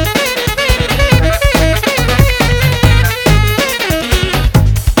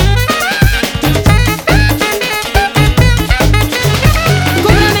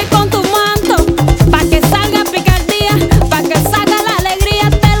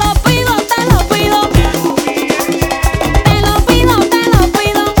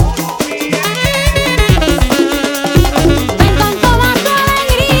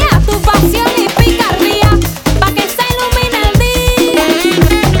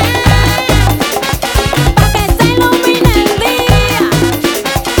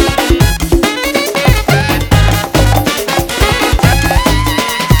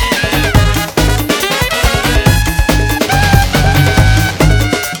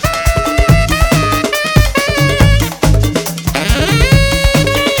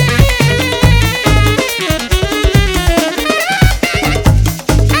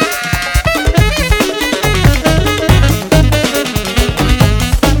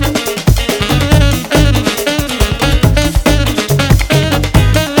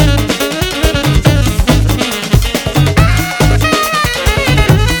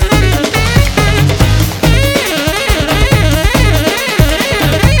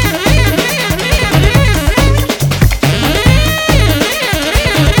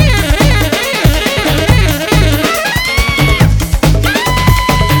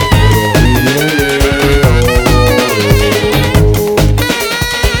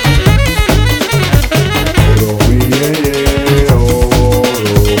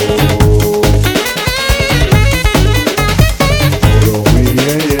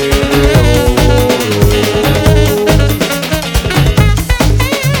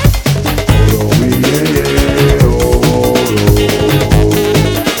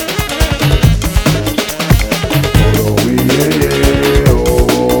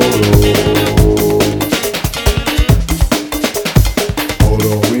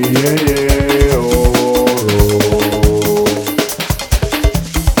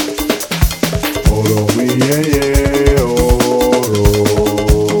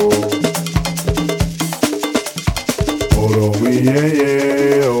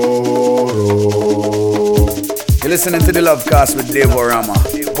 listening to the Lovecast with Dave Rama.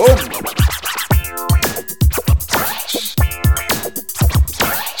 Boom!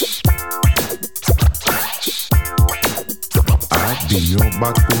 Dinyo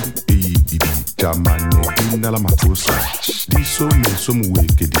bako ibi jamane dinala makosa diso meso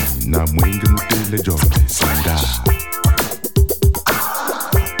muweke di na mwenge mutele jombe singa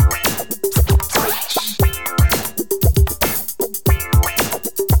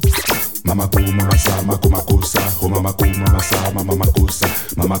mama ko mama sama ko makosa ho mama ko mama sama mama kosa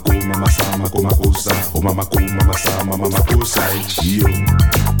mama ko mama sama ko makosa ho mama ko mama sama mama kosa yo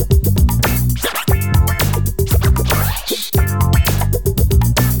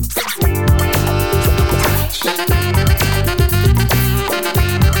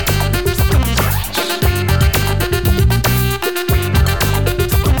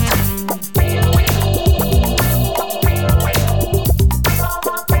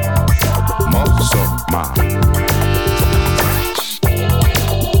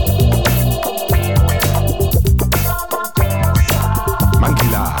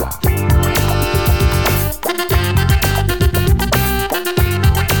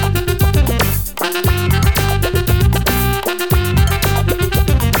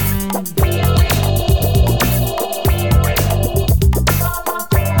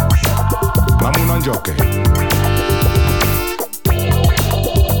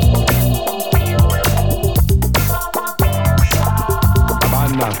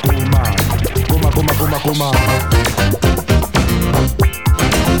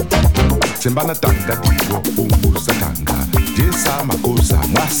Sembana tanga tiwo ungusa tanga jesa makosa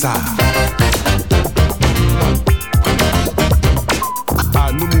mwasa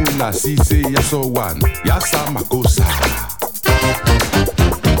Anumuna sise ya sowan yasa makosa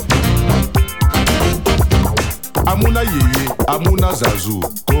Amuna yeye amuna zazu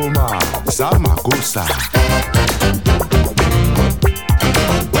koma sa makosa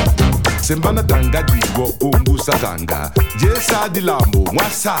Sembana tanga tiwo ungusa tanga jesa dilambo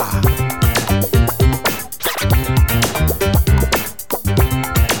mwasa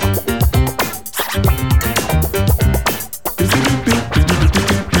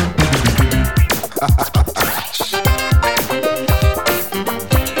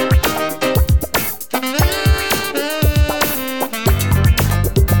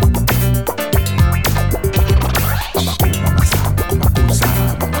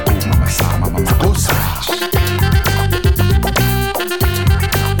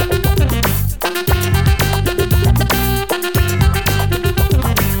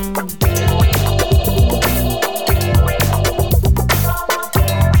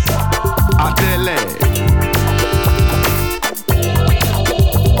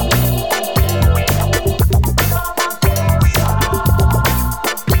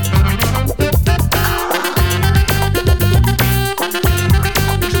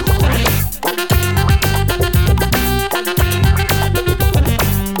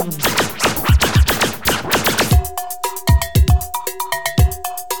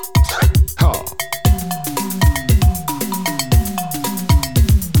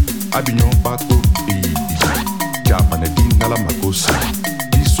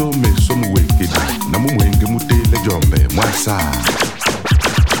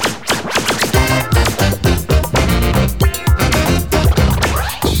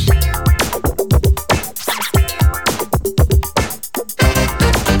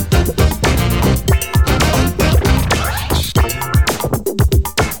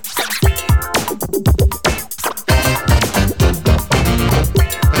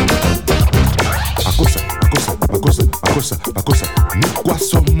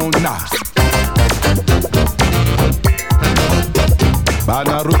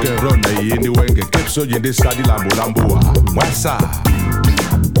So yende sadi lambo lamboa mwasa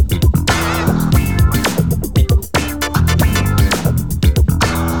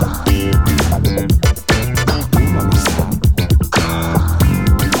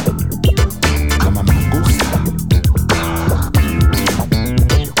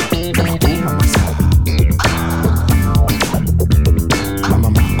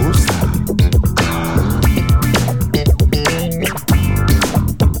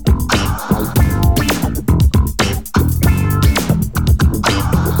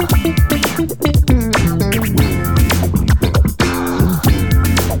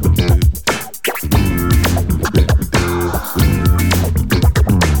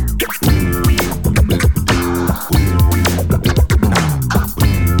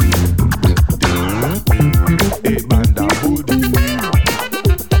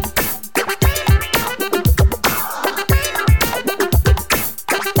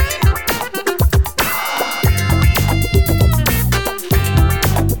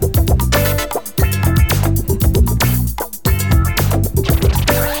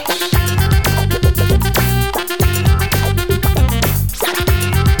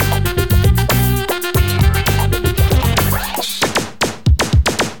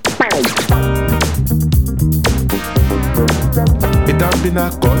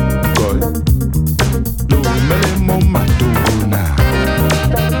koi koi. Do mele mo matunguna.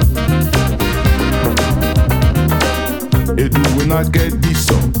 Edu when I get this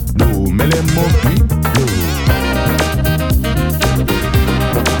song. Do mele mo pi do.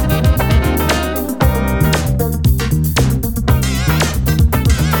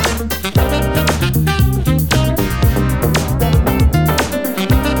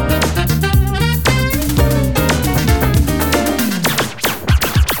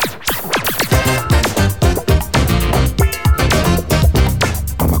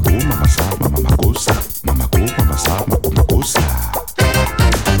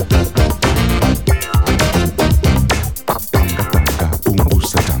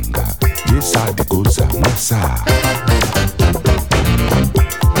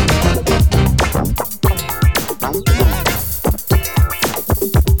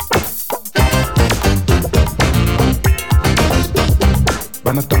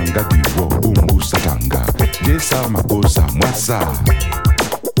 Banatanga diwo umbu satanga Jesa makosa mwasa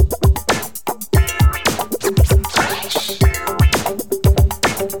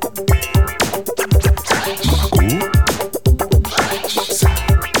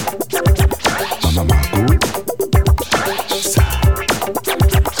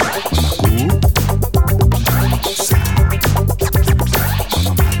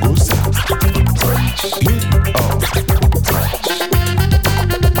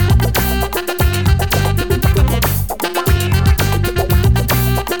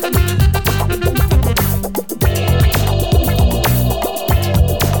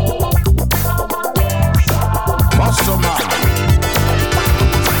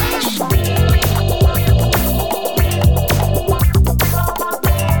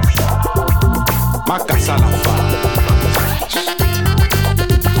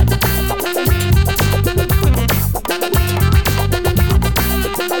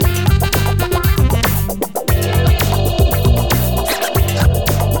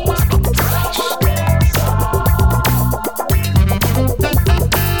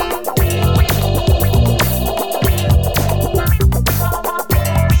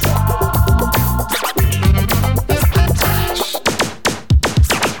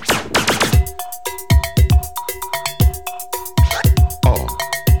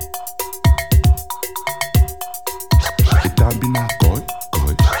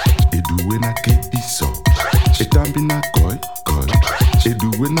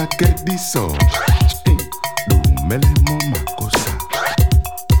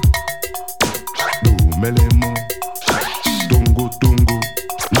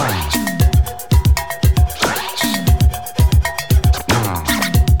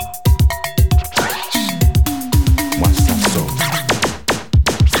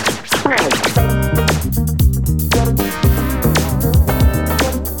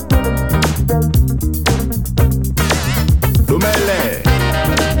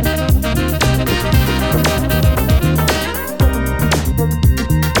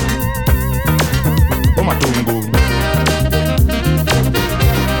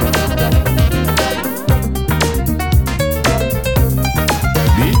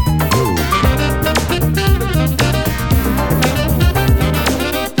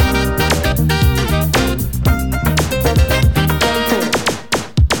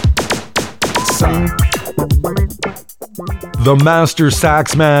The master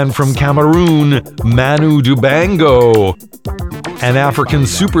saxman from Cameroon, Manu Dibango, an African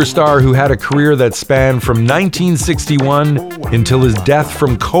superstar who had a career that spanned from 1961 until his death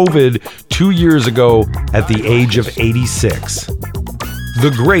from COVID 2 years ago at the age of 86.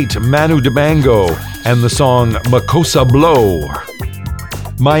 The great Manu Dibango and the song Makossa Blow.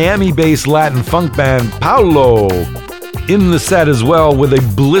 Miami-based Latin funk band Paulo in the set as well with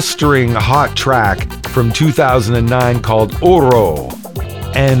a blistering hot track from 2009 called Oro.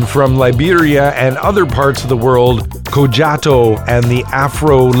 And from Liberia and other parts of the world, Kojato and the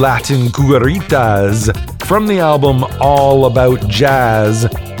Afro-Latin Cugaritas from the album All About Jazz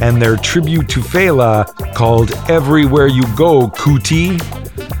and their tribute to Fela called Everywhere You Go, Kuti.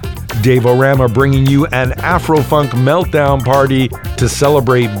 Dave Rama bringing you an Afrofunk meltdown party to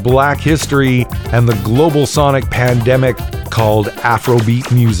celebrate Black history and the global sonic pandemic called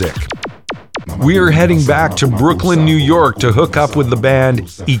Afrobeat music. We're heading back to Brooklyn, New York to hook up with the band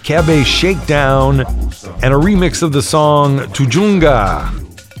Ikebe Shakedown and a remix of the song Tujunga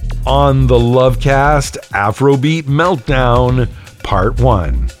on the Lovecast Afrobeat Meltdown Part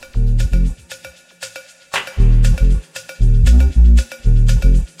 1.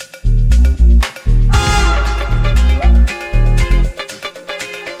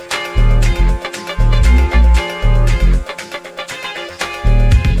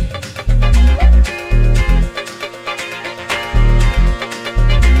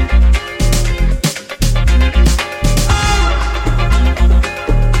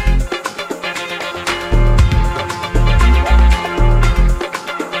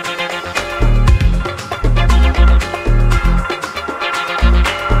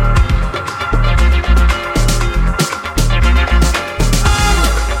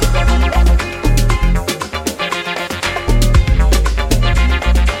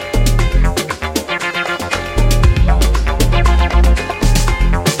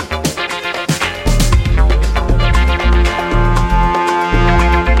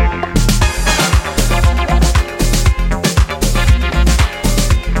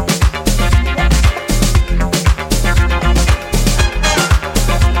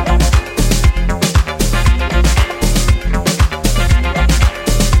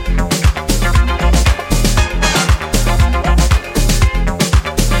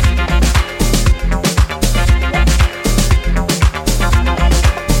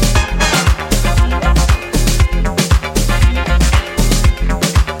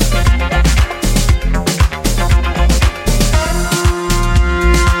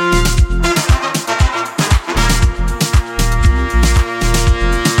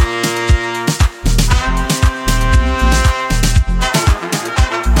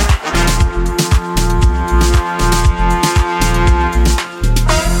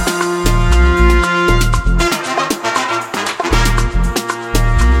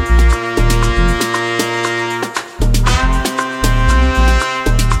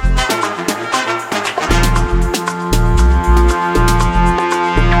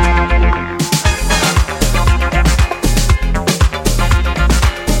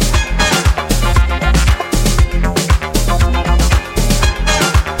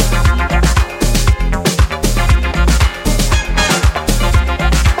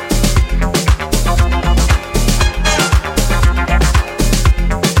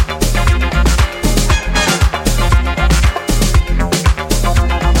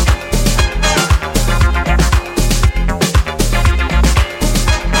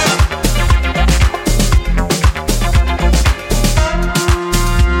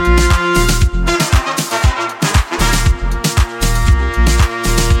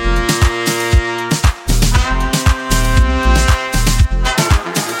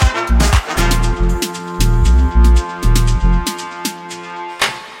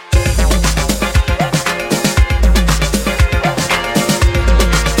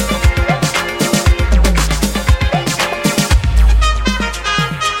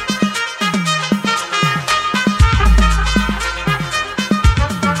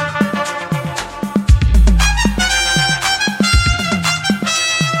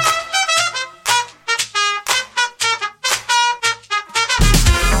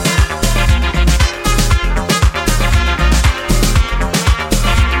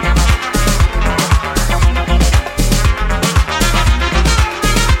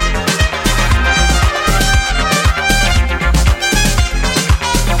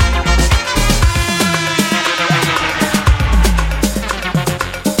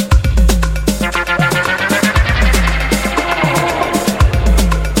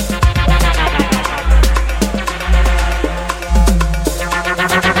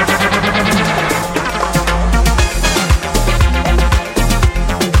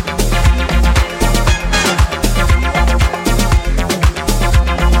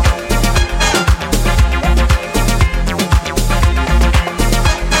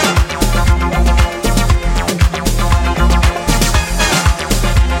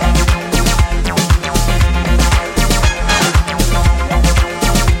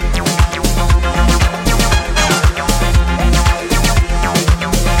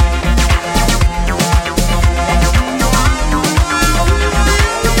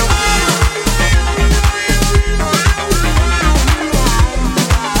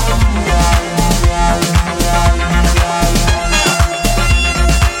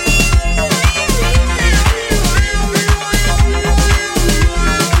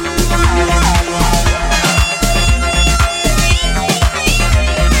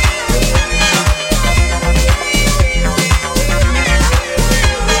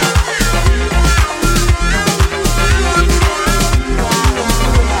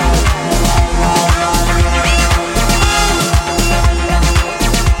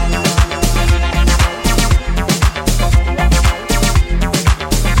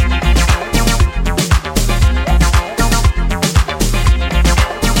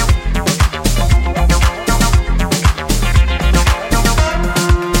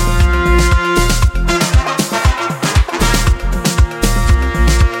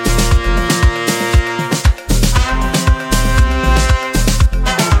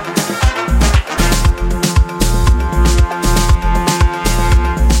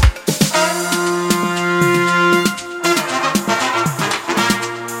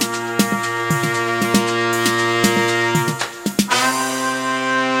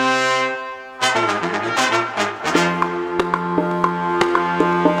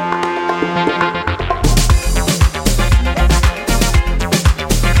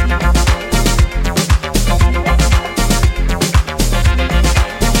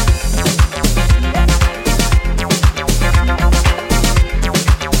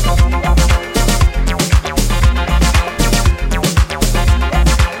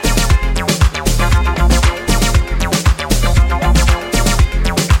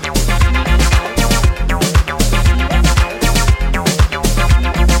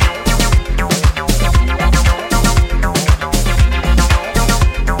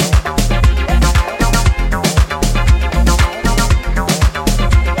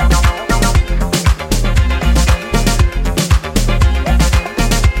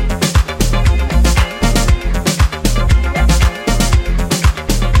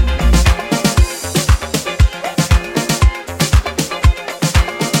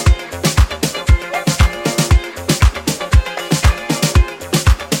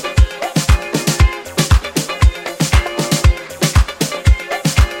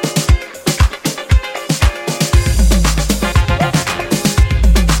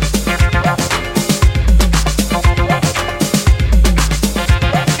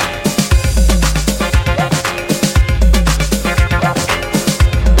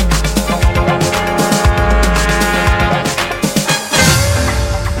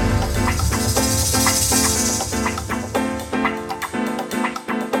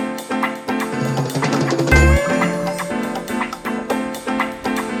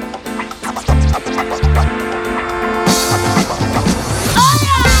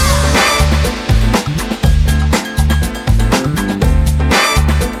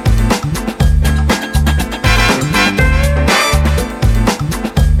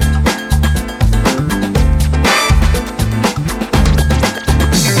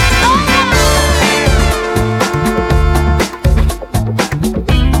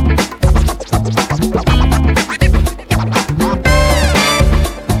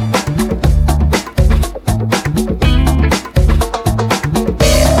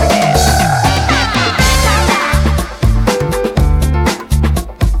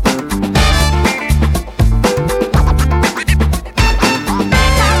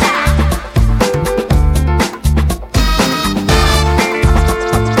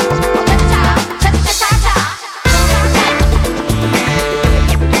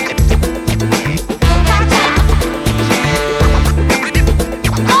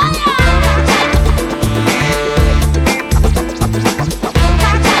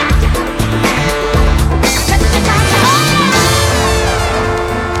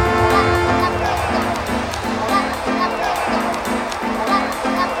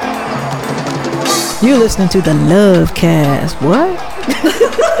 You're listening to the Lovecast. What?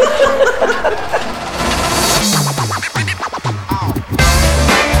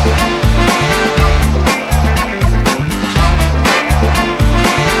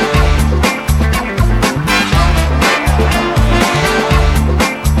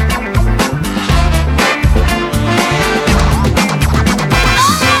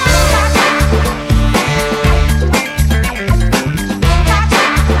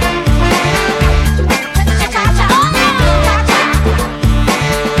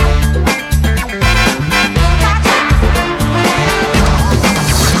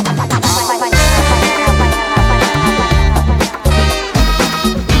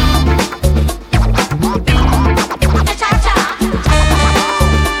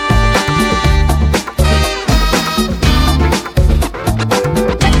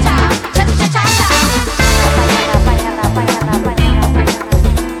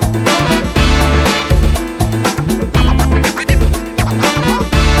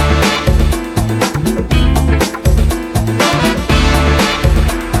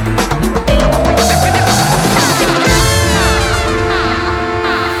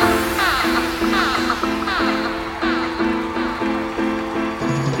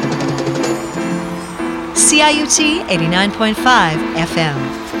 CIUT 89.5 FM.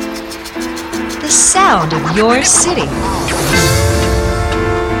 The sound of your city.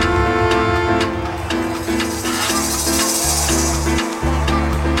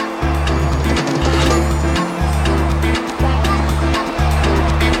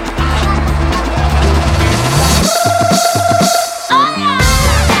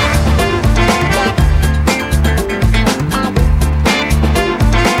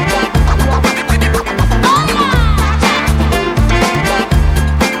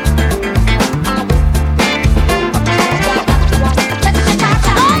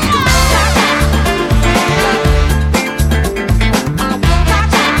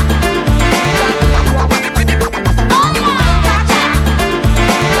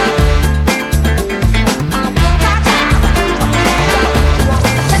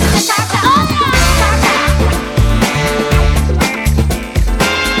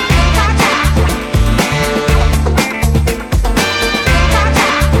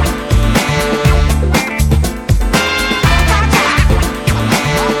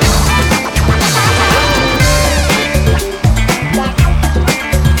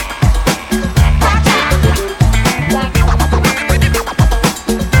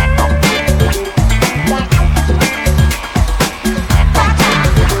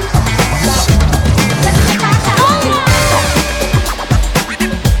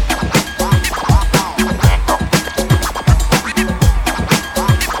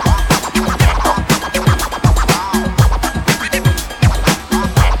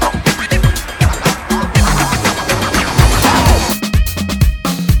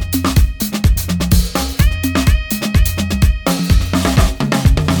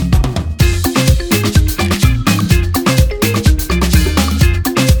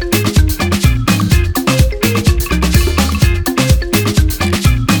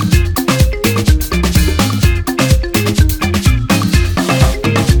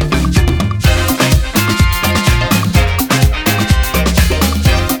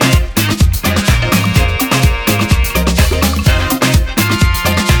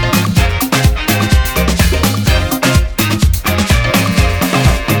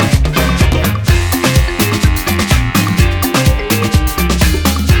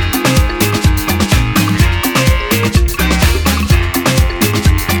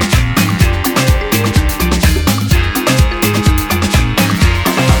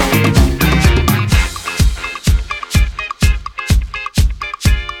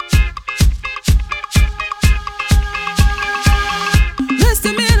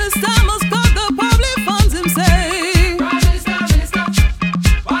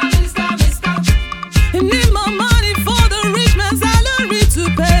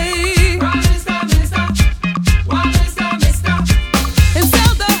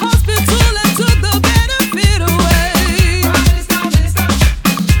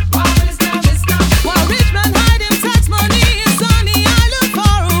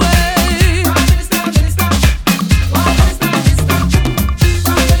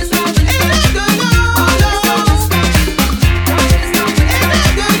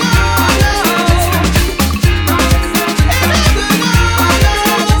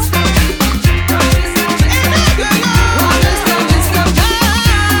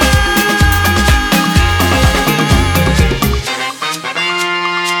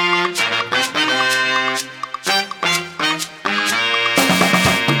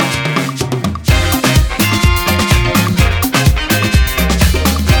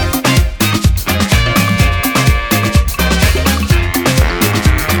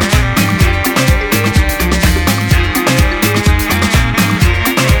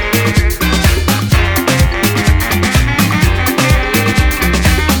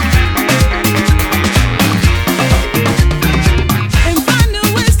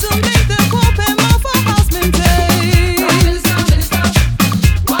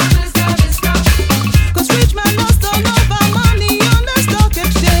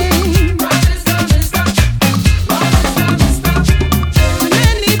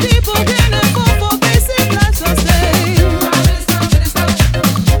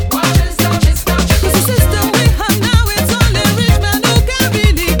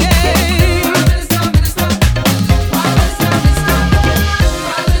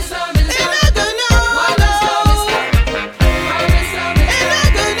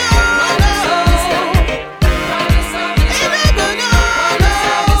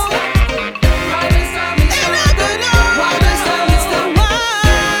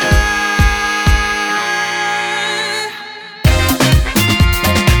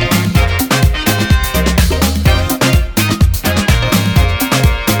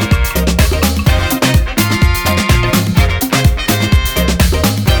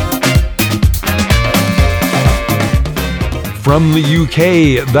 From the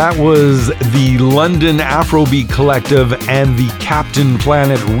UK, that was the London Afrobeat Collective and the Captain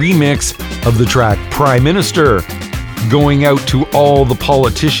Planet remix of the track Prime Minister, going out to all the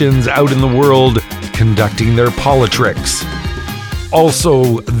politicians out in the world conducting their politricks.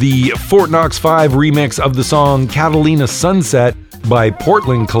 Also, the Fort Knox 5 remix of the song Catalina Sunset by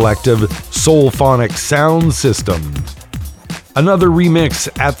Portland collective Soulphonic Sound System. Another remix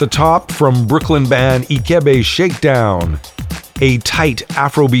at the top from Brooklyn band Ikebe Shakedown, a tight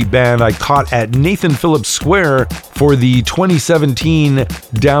Afrobeat band I caught at Nathan Phillips Square for the 2017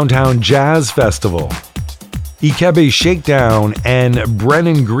 Downtown Jazz Festival. Ikebe Shakedown and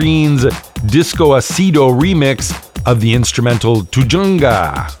Brennan Green's Disco Acido remix of the instrumental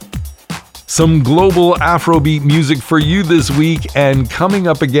Tujunga. Some global Afrobeat music for you this week, and coming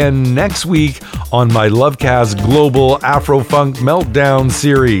up again next week on my Lovecast Global Afrofunk Meltdown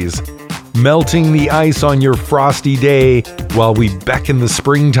series, melting the ice on your frosty day while we beckon the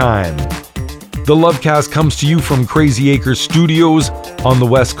springtime. The Lovecast comes to you from Crazy Acre Studios on the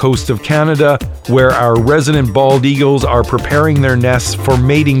west coast of Canada, where our resident bald eagles are preparing their nests for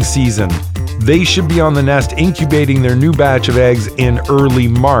mating season. They should be on the nest incubating their new batch of eggs in early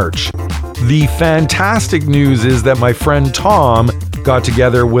March. The fantastic news is that my friend Tom got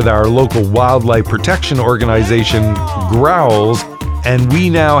together with our local wildlife protection organization, Growls, and we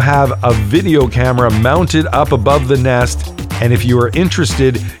now have a video camera mounted up above the nest, and if you are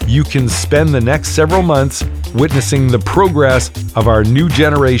interested, you can spend the next several months witnessing the progress of our new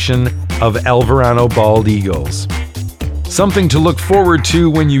generation of El Verano bald eagles. Something to look forward to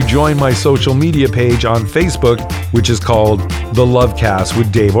when you join my social media page on Facebook, which is called The Lovecast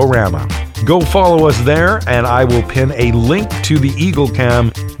with Dave Rama. Go follow us there, and I will pin a link to the Eagle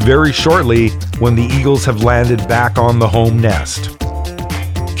Cam very shortly when the eagles have landed back on the home nest.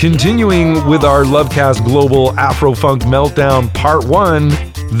 Continuing with our Lovecast Global Afrofunk Meltdown Part 1,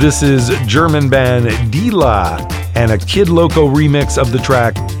 this is German band Dila and a Kid Loco remix of the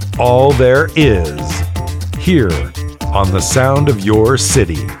track All There Is, here on the Sound of Your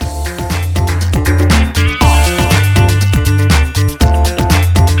City.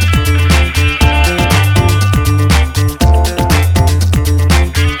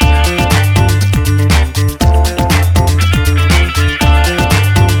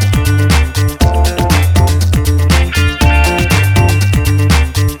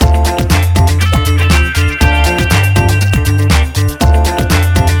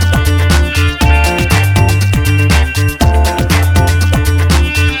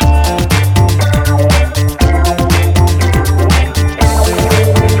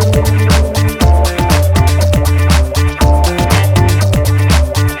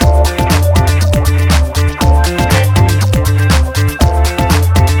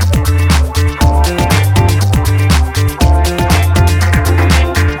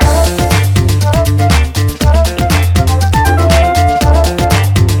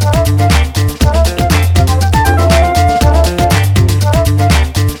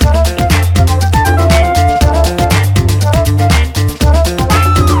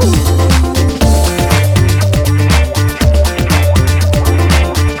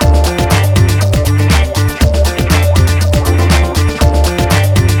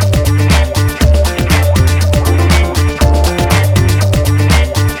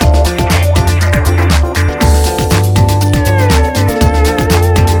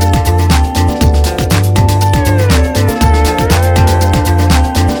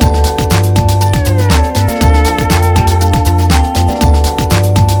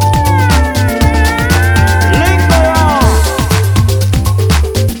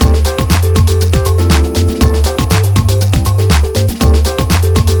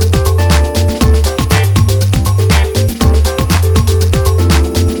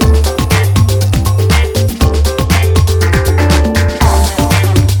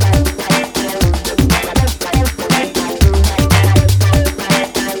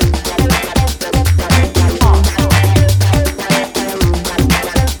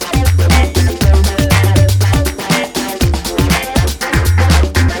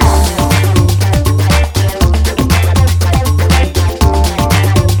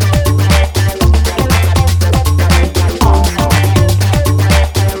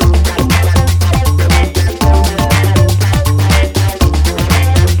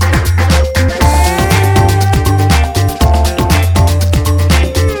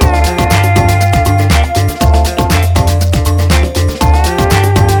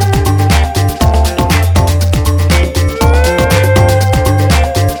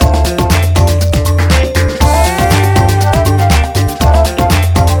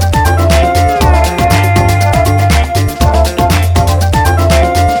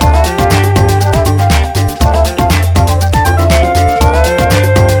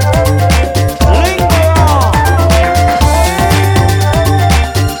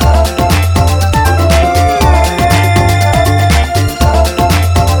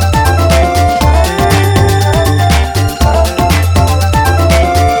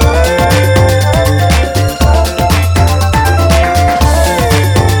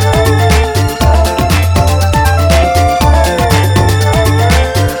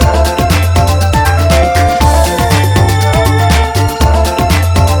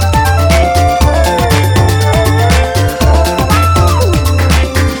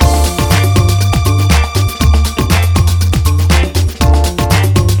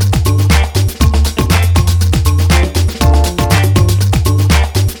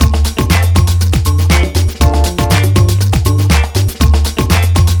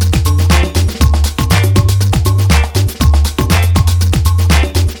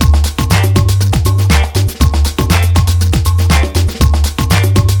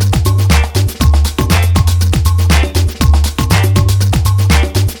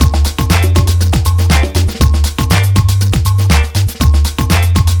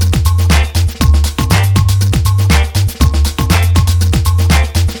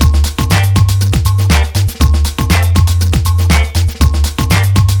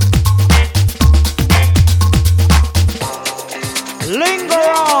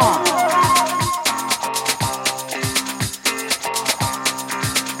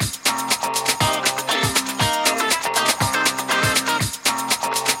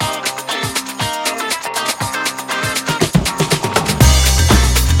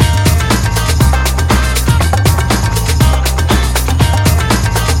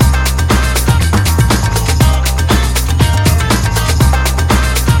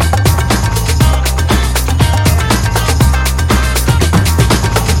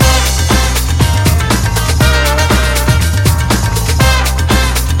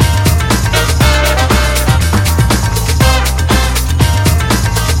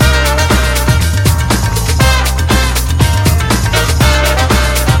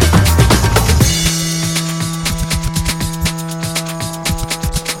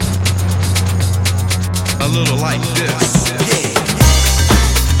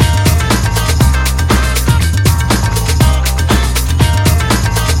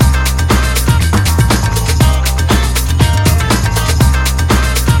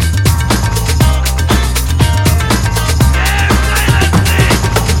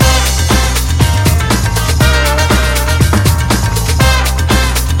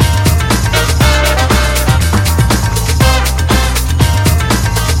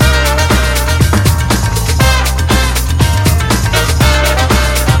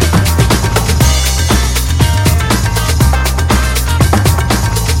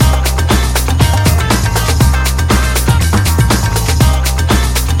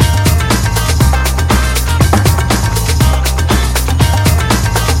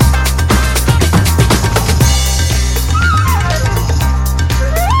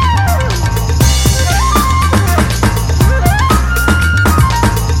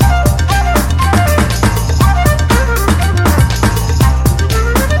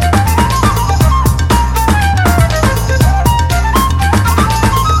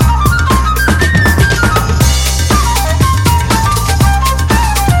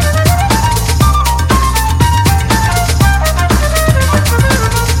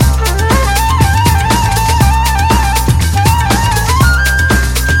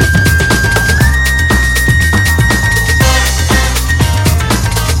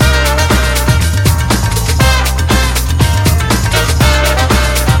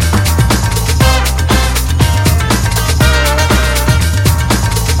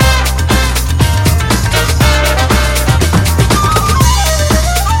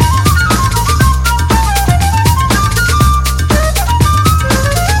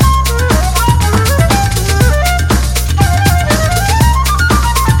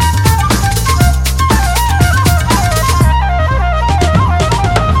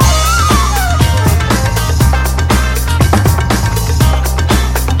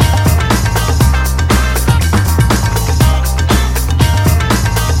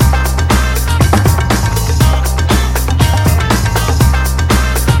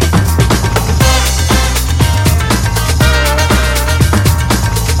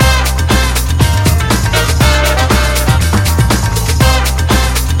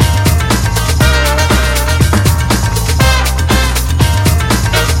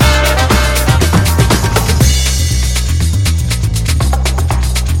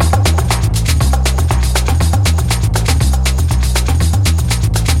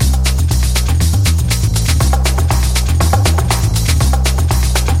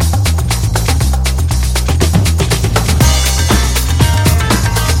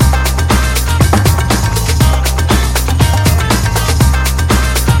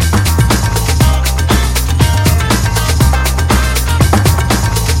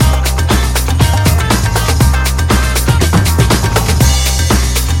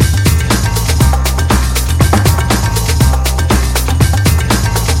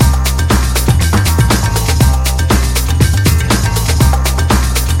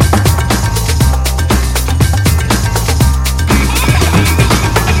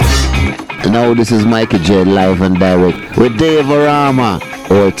 Yo, this is Mikey J live and direct with Dave Rama.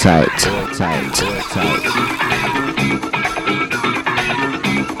 Hold tight. Hold tight. Hold tight.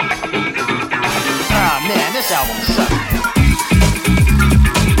 Ah, man, this album sucks.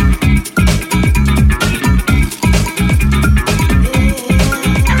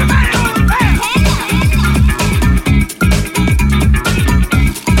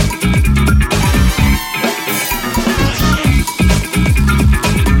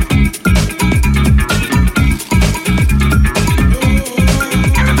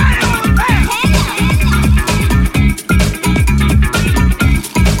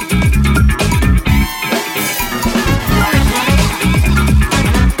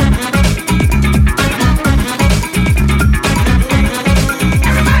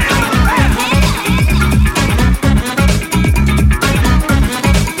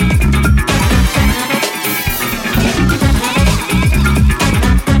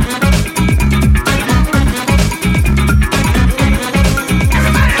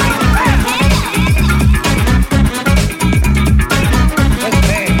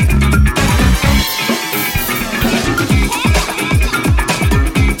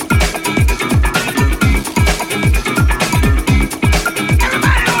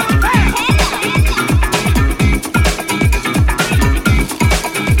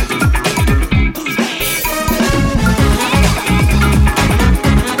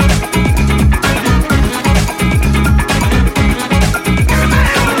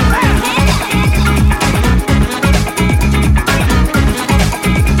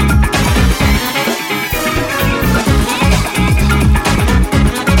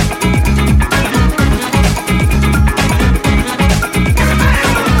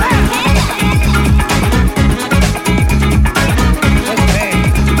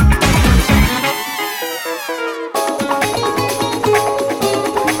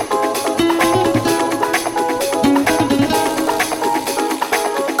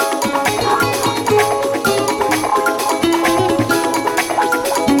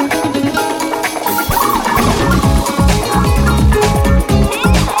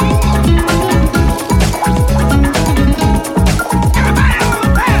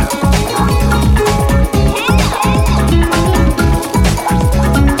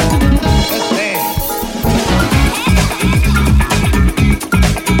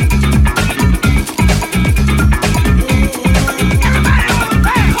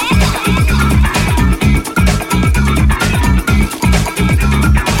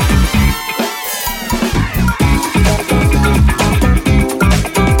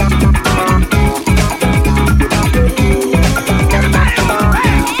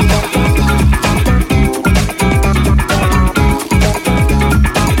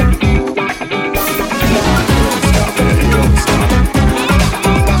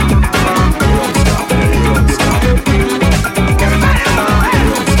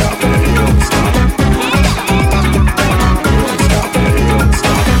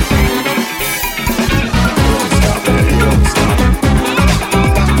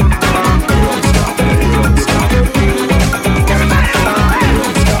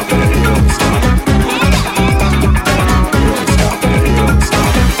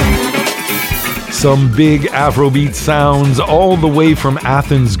 Some big Afrobeat sounds all the way from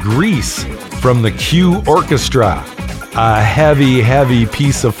Athens, Greece, from the Q Orchestra. A heavy, heavy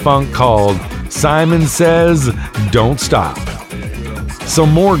piece of funk called Simon Says, Don't Stop.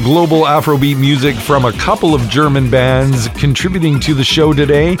 Some more global Afrobeat music from a couple of German bands contributing to the show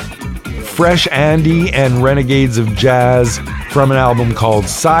today. Fresh Andy and Renegades of Jazz from an album called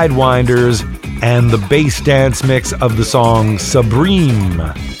Sidewinders, and the bass dance mix of the song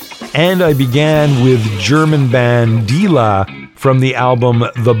Sublime. And I began with German band Dila from the album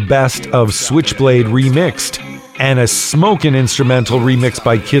The Best of Switchblade Remixed, and a smokin' instrumental remix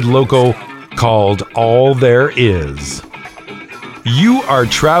by Kid Loco called All There Is. You are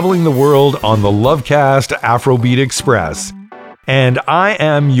traveling the world on the Lovecast Afrobeat Express, and I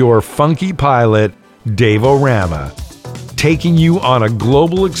am your funky pilot, Dave Rama, taking you on a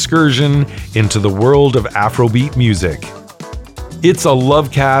global excursion into the world of Afrobeat music. It's a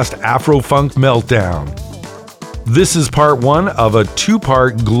Lovecast Afrofunk Meltdown. This is part one of a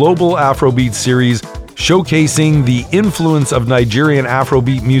two-part global Afrobeat series showcasing the influence of Nigerian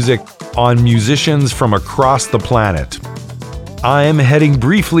Afrobeat music on musicians from across the planet. I'm heading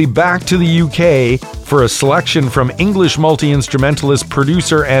briefly back to the UK for a selection from English multi-instrumentalist,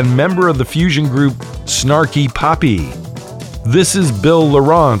 producer, and member of the fusion group Snarky Puppy. This is Bill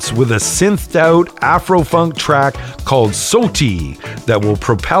Lawrence with a synthed-out Afrofunk track called Soti that will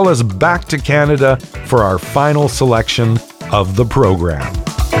propel us back to Canada for our final selection of the program.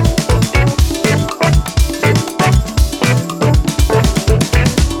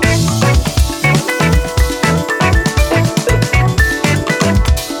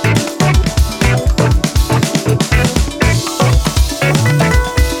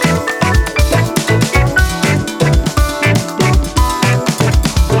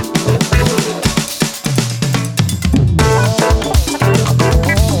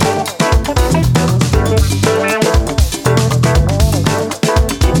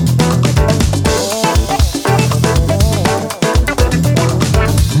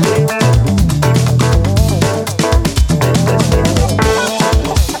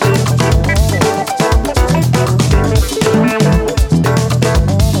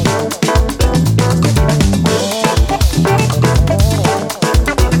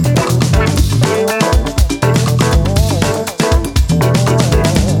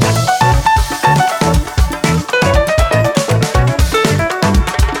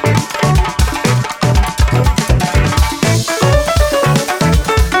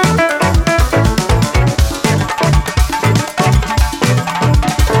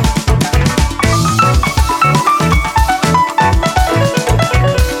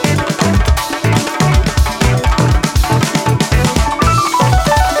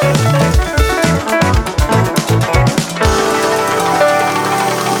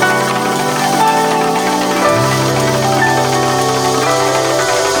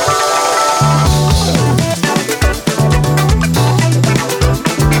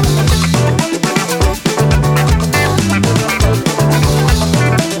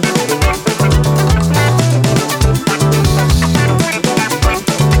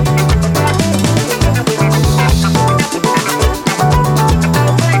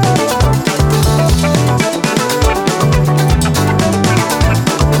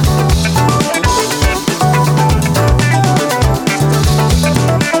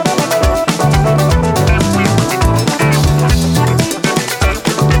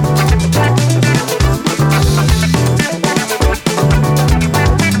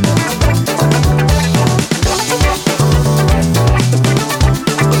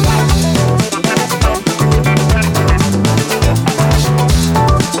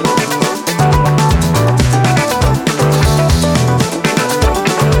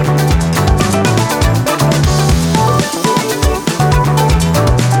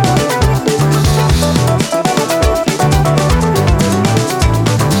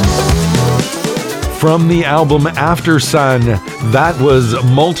 From the album After Sun, that was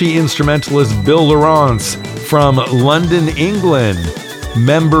multi-instrumentalist Bill Laurence from London, England,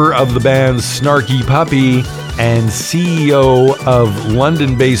 member of the band Snarky Puppy and CEO of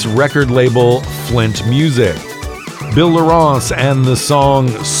London-based record label Flint Music. Bill Laurence and the song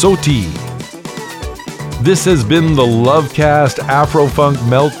Soti. This has been the Lovecast Afrofunk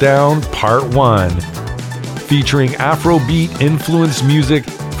Meltdown Part 1, featuring Afrobeat-influenced music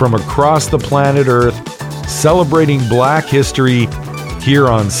from across the planet Earth, celebrating Black history here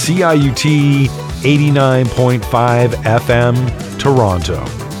on CIUT 89.5 FM, Toronto.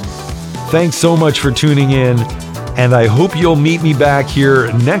 Thanks so much for tuning in, and I hope you'll meet me back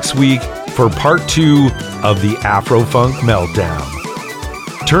here next week for Part 2 of the Afrofunk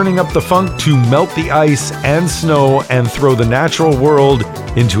Meltdown. Turning up the funk to melt the ice and snow and throw the natural world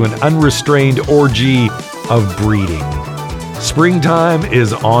into an unrestrained orgy of breeding. Springtime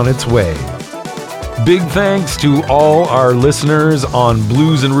is on its way. Big thanks to all our listeners on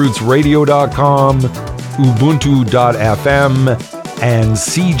bluesandrootsradio.com, ubuntu.fm, and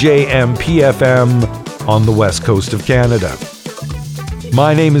CJMP-FM on the west coast of Canada.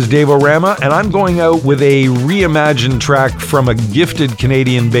 My name is Dave Rama, and I'm going out with a reimagined track from a gifted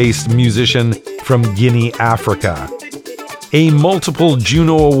Canadian-based musician from Guinea, Africa. A multiple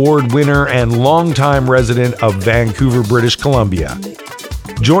Juno Award winner and longtime resident of Vancouver, British Columbia.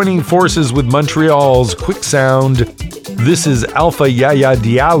 Joining forces with Montreal's Quick Sound, this is Alpha Yaya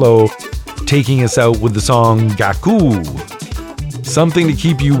Diallo taking us out with the song Gaku. Something to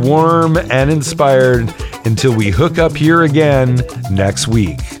keep you warm and inspired until we hook up here again next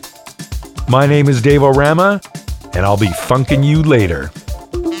week. My name is Dave Rama, and I'll be funkin' you later.